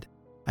they did.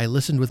 I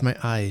listened with my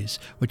eyes,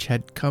 which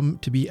had come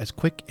to be as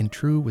quick and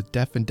true with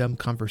deaf and dumb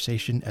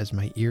conversation as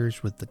my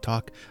ears with the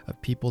talk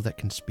of people that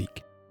can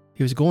speak.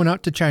 He was going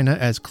out to China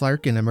as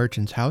clerk in a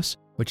merchant's house,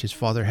 which his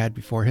father had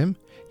before him.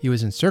 He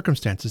was in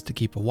circumstances to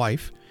keep a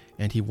wife,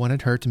 and he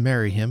wanted her to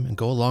marry him and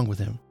go along with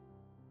him.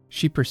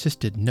 She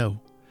persisted no.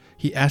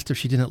 He asked if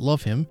she didn't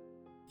love him.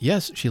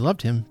 Yes, she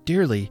loved him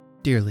dearly,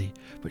 dearly,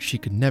 but she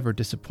could never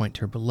disappoint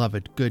her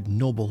beloved, good,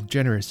 noble,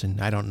 generous,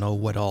 and I don't know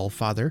what all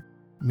father,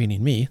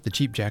 meaning me, the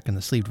cheapjack in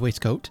the sleeved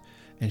waistcoat,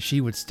 and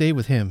she would stay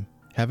with him,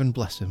 heaven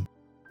bless him,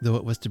 though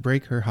it was to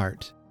break her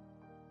heart.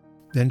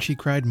 Then she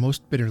cried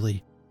most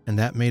bitterly, and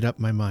that made up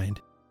my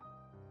mind.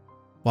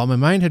 While my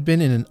mind had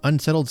been in an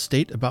unsettled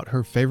state about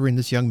her favoring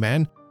this young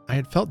man, I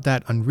had felt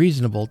that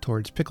unreasonable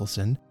towards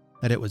Pickleson,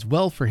 that it was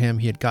well for him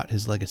he had got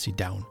his legacy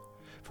down.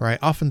 For I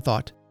often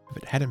thought, if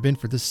it hadn't been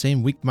for this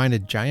same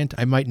weak-minded giant,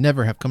 I might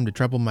never have come to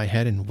trouble my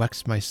head and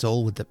vex my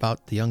soul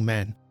about the young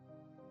man.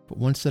 But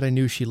once that I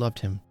knew she loved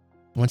him,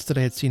 once that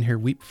I had seen her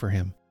weep for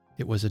him,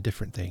 it was a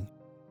different thing.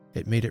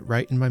 It made it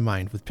right in my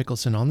mind with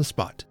Pickleson on the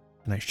spot,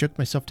 and I shook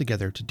myself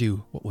together to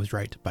do what was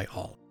right by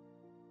all.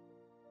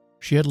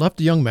 She had left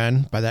the young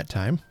man by that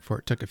time, for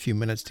it took a few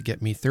minutes to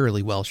get me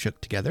thoroughly well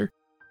shook together,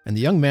 and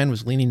the young man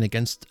was leaning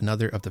against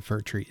another of the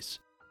fir trees,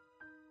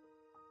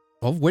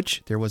 of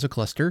which there was a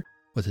cluster,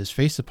 with his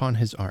face upon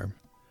his arm.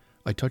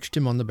 I touched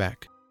him on the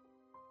back.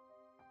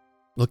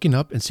 Looking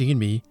up and seeing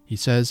me, he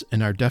says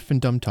in our deaf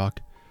and dumb talk,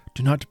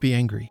 "Do not be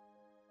angry."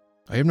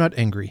 "I am not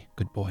angry,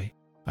 good boy.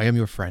 I am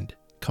your friend.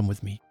 Come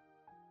with me."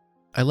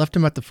 I left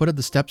him at the foot of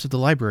the steps of the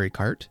library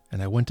cart,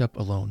 and I went up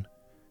alone.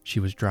 She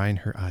was drying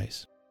her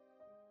eyes.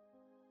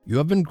 "You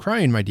have been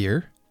crying, my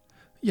dear."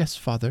 "Yes,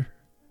 father."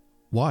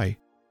 "Why?"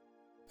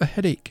 "A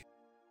headache."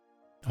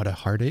 "Not a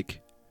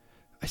heartache?"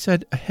 "I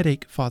said a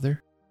headache,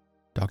 father."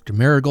 "Dr.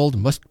 Marigold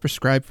must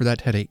prescribe for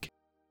that headache."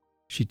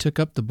 She took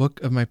up the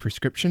book of my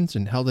prescriptions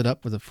and held it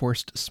up with a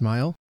forced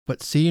smile,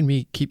 but seeing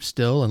me keep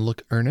still and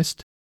look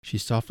earnest, she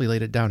softly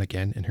laid it down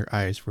again, and her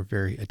eyes were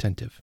very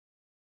attentive.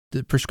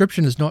 "The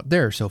prescription is not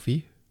there,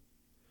 Sophie."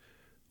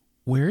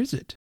 "Where is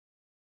it?"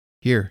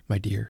 "Here, my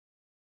dear."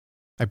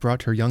 I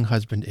brought her young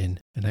husband in,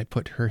 and I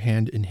put her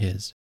hand in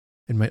his,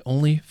 and my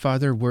only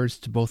farther words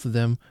to both of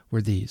them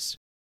were these: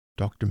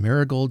 Dr.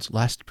 Marigold's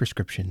last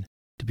prescription,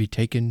 to be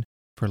taken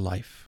for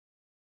life.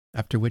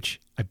 After which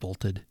I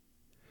bolted.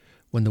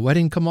 When the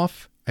wedding come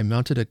off, I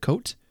mounted a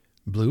coat,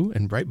 blue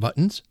and bright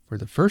buttons, for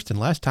the first and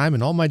last time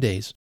in all my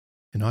days,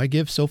 and I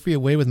give Sophie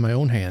away with my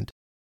own hand.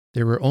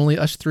 There were only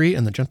us 3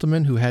 and the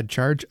gentleman who had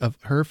charge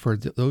of her for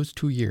those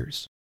 2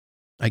 years.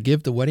 I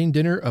give the wedding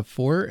dinner of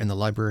 4 in the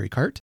library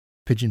cart,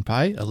 pigeon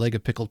pie, a leg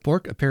of pickled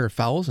pork, a pair of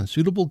fowls, and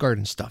suitable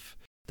garden stuff.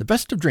 The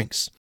best of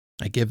drinks.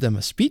 I give them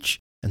a speech,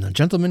 and the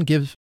gentleman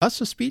gives us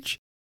a speech,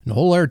 and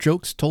all our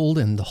jokes told,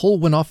 and the whole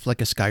went off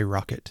like a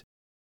skyrocket.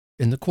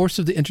 In the course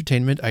of the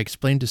entertainment, I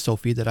explained to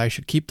Sophie that I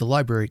should keep the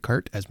library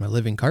cart as my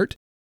living cart,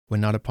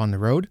 when not upon the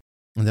road,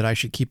 and that I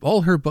should keep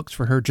all her books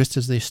for her just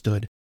as they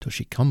stood, till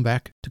she come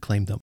back to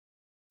claim them.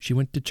 She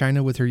went to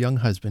China with her young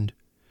husband,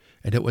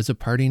 and it was a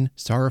parting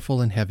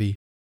sorrowful and heavy,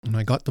 and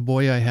I got the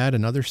boy I had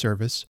another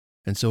service,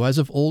 and so as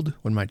of old,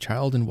 when my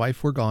child and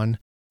wife were gone,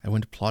 I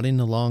went plodding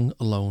along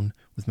alone,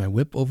 with my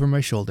whip over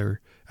my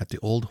shoulder, at the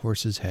old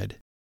horse's head.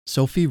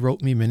 Sophie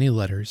wrote me many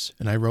letters,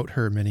 and I wrote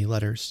her many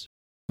letters.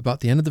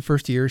 About the end of the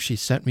first year, she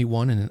sent me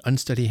one in an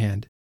unsteady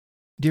hand.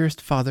 Dearest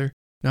father,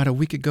 not a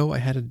week ago I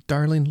had a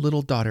darling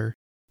little daughter,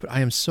 but I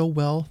am so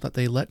well that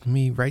they let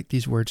me write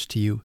these words to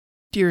you.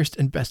 Dearest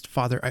and best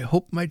father, I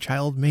hope my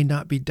child may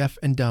not be deaf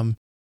and dumb,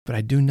 but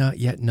I do not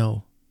yet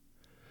know.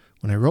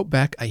 When I wrote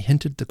back, I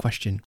hinted the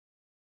question.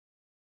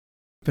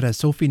 But as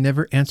Sophie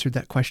never answered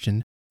that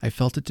question, I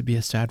felt it to be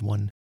a sad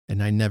one,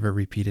 and I never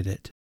repeated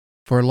it.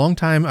 For a long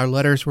time, our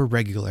letters were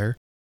regular,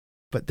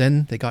 but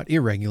then they got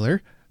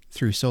irregular,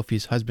 through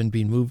Sophie's husband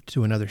being moved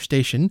to another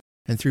station,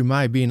 and through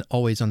my being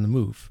always on the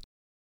move.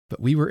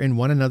 But we were in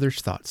one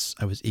another's thoughts,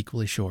 I was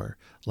equally sure,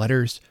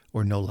 letters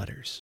or no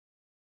letters.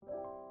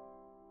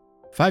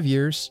 5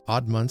 years,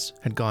 odd months,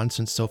 had gone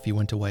since Sophie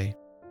went away.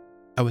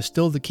 I was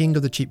still the king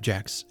of the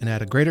cheapjacks, and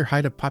at a greater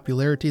height of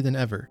popularity than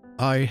ever.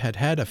 I had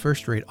had a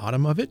first-rate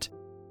autumn of it,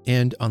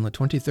 and on the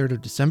 23rd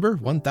of December,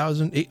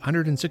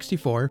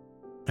 1864,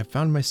 I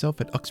found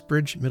myself at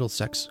Uxbridge,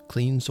 Middlesex,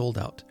 clean sold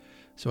out.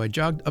 So I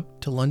jogged up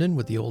to London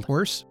with the old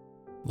horse,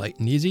 light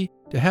and easy,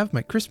 to have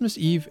my Christmas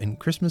Eve and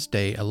Christmas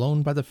Day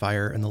alone by the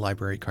fire and the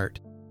library cart,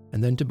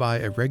 and then to buy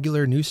a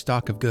regular new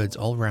stock of goods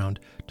all round,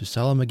 to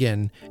sell 'em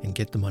again and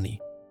get the money.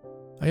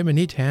 I am a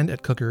neat hand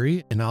at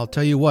cookery, and I'll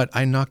tell you what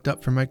I knocked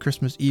up for my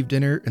Christmas Eve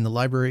dinner in the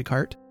library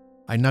cart.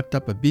 I knocked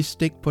up a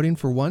beefsteak pudding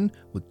for one,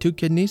 with 2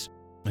 kidneys,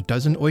 a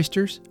dozen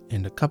oysters,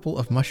 and a couple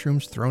of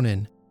mushrooms thrown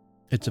in.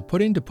 It's a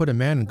pudding to put a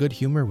man in good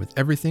humor with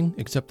everything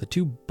except the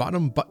 2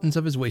 bottom buttons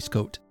of his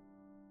waistcoat.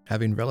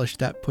 Having relished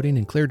that pudding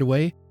and cleared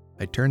away,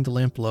 I turned the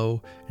lamp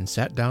low and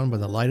sat down by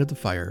the light of the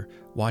fire,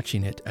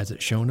 watching it as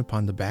it shone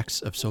upon the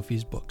backs of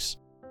Sophie's books.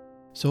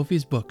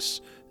 Sophie's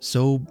books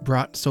so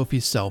brought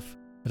Sophie's self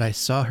that I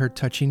saw her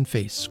touching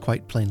face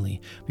quite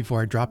plainly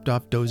before I dropped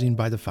off dozing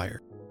by the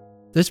fire.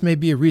 This may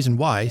be a reason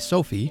why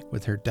Sophie,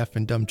 with her deaf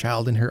and dumb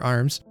child in her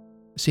arms,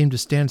 seemed to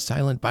stand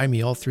silent by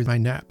me all through my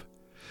nap.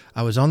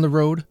 I was on the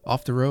road,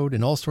 off the road,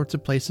 in all sorts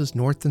of places,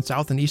 north and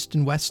south and east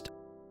and west,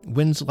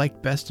 winds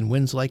liked best and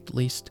winds liked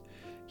least,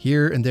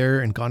 here and there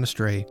and gone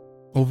astray,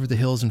 over the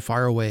hills and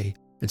far away,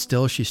 and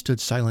still she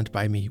stood silent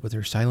by me with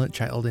her silent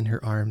child in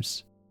her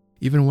arms.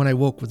 Even when I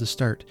woke with a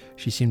start,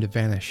 she seemed to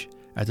vanish,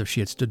 as if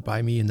she had stood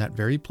by me in that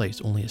very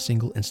place only a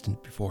single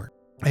instant before.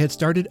 I had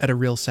started at a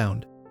real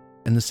sound,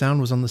 and the sound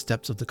was on the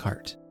steps of the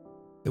cart.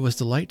 It was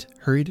the light,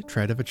 hurried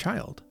tread of a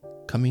child,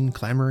 coming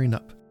clambering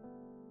up.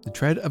 The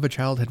tread of a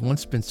child had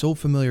once been so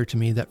familiar to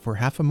me that for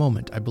half a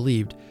moment I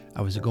believed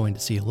I was going to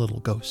see a little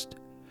ghost.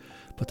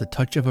 But the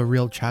touch of a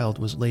real child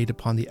was laid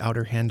upon the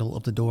outer handle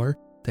of the door,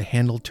 the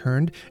handle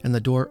turned, and the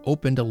door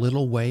opened a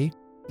little way,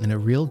 and a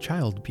real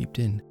child peeped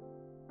in.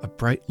 A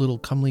bright little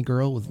comely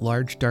girl with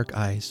large dark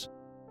eyes.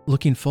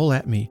 Looking full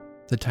at me,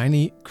 the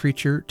tiny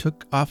creature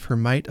took off her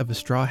mite of a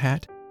straw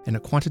hat, and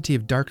a quantity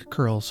of dark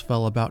curls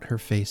fell about her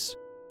face.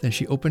 Then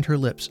she opened her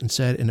lips and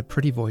said in a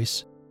pretty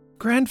voice,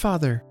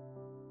 "Grandfather!"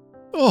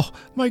 "Oh,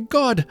 my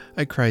God!"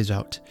 I cries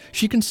out.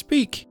 "She can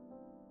speak!"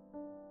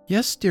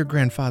 "Yes, dear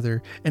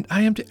grandfather, and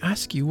I am to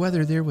ask you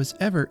whether there was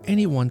ever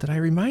anyone that I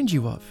remind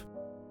you of."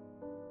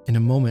 In a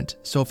moment,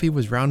 Sophie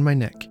was round my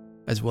neck,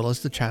 as well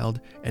as the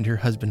child, and her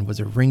husband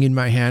was wringing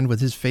my hand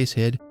with his face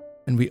hid,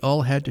 and we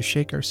all had to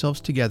shake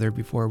ourselves together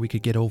before we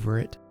could get over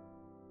it.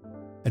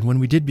 And when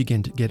we did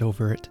begin to get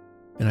over it,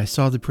 and I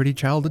saw the pretty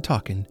child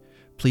a-talking,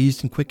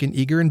 pleased and quick and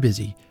eager and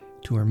busy,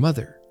 to her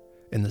mother,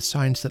 and the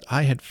signs that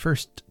I had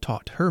first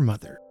taught her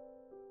mother,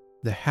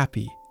 the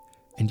happy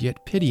and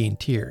yet pitying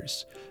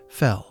tears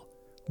fell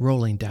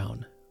rolling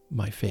down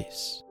my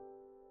face.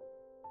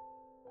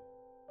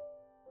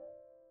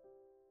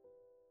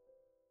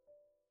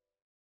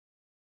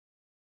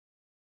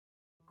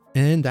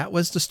 And that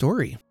was the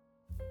story.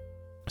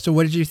 So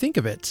what did you think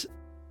of it?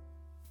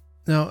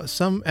 Now,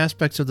 some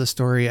aspects of the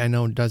story I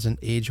know doesn't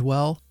age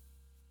well,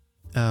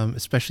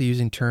 especially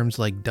using terms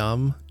like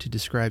dumb to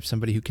describe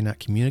somebody who cannot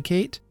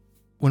communicate.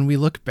 When we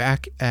look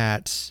back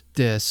at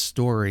this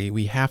story,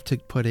 we have to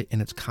put it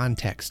in its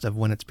context of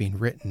when it's being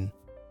written.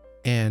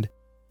 And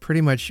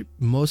pretty much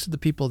most of the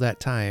people that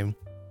time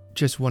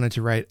just wanted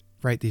to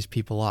write these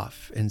people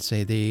off and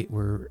say they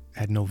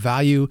had no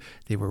value,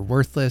 they were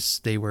worthless,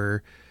 they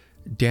were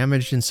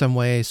damaged in some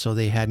way, so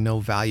they had no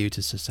value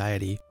to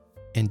society.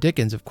 And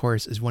Dickens, of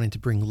course, is wanting to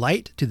bring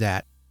light to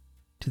that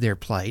to their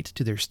plight,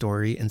 to their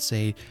story, and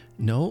say,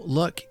 no,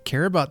 look,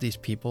 care about these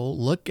people.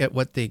 Look at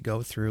what they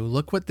go through.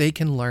 Look what they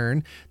can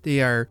learn.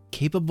 They are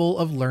capable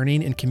of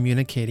learning and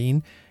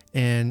communicating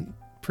and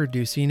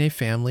producing a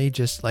family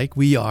just like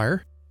we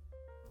are.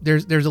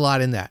 There's a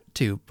lot in that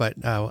too, but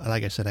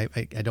like I said,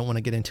 I don't want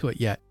to get into it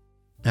yet.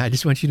 I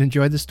just want you to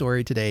enjoy the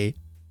story today.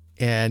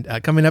 And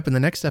coming up in the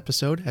next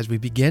episode, as we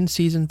begin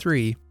season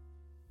 3,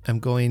 we're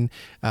going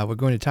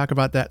to talk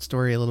about that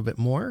story a little bit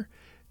more,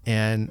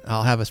 and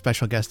I'll have a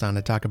special guest on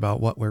to talk about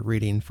what we're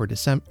reading for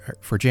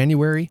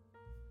January,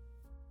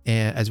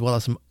 and as well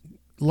as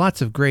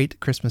lots of great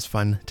Christmas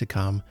fun to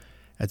come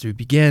as we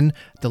begin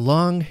the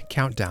long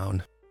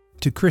countdown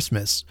to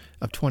Christmas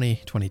of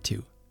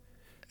 2022.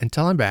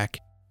 Until I'm back,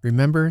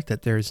 remember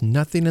that there is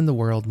nothing in the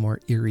world more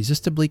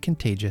irresistibly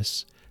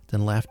contagious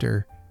than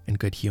laughter and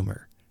good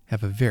humor.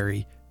 Have a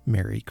very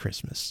Merry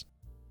Christmas.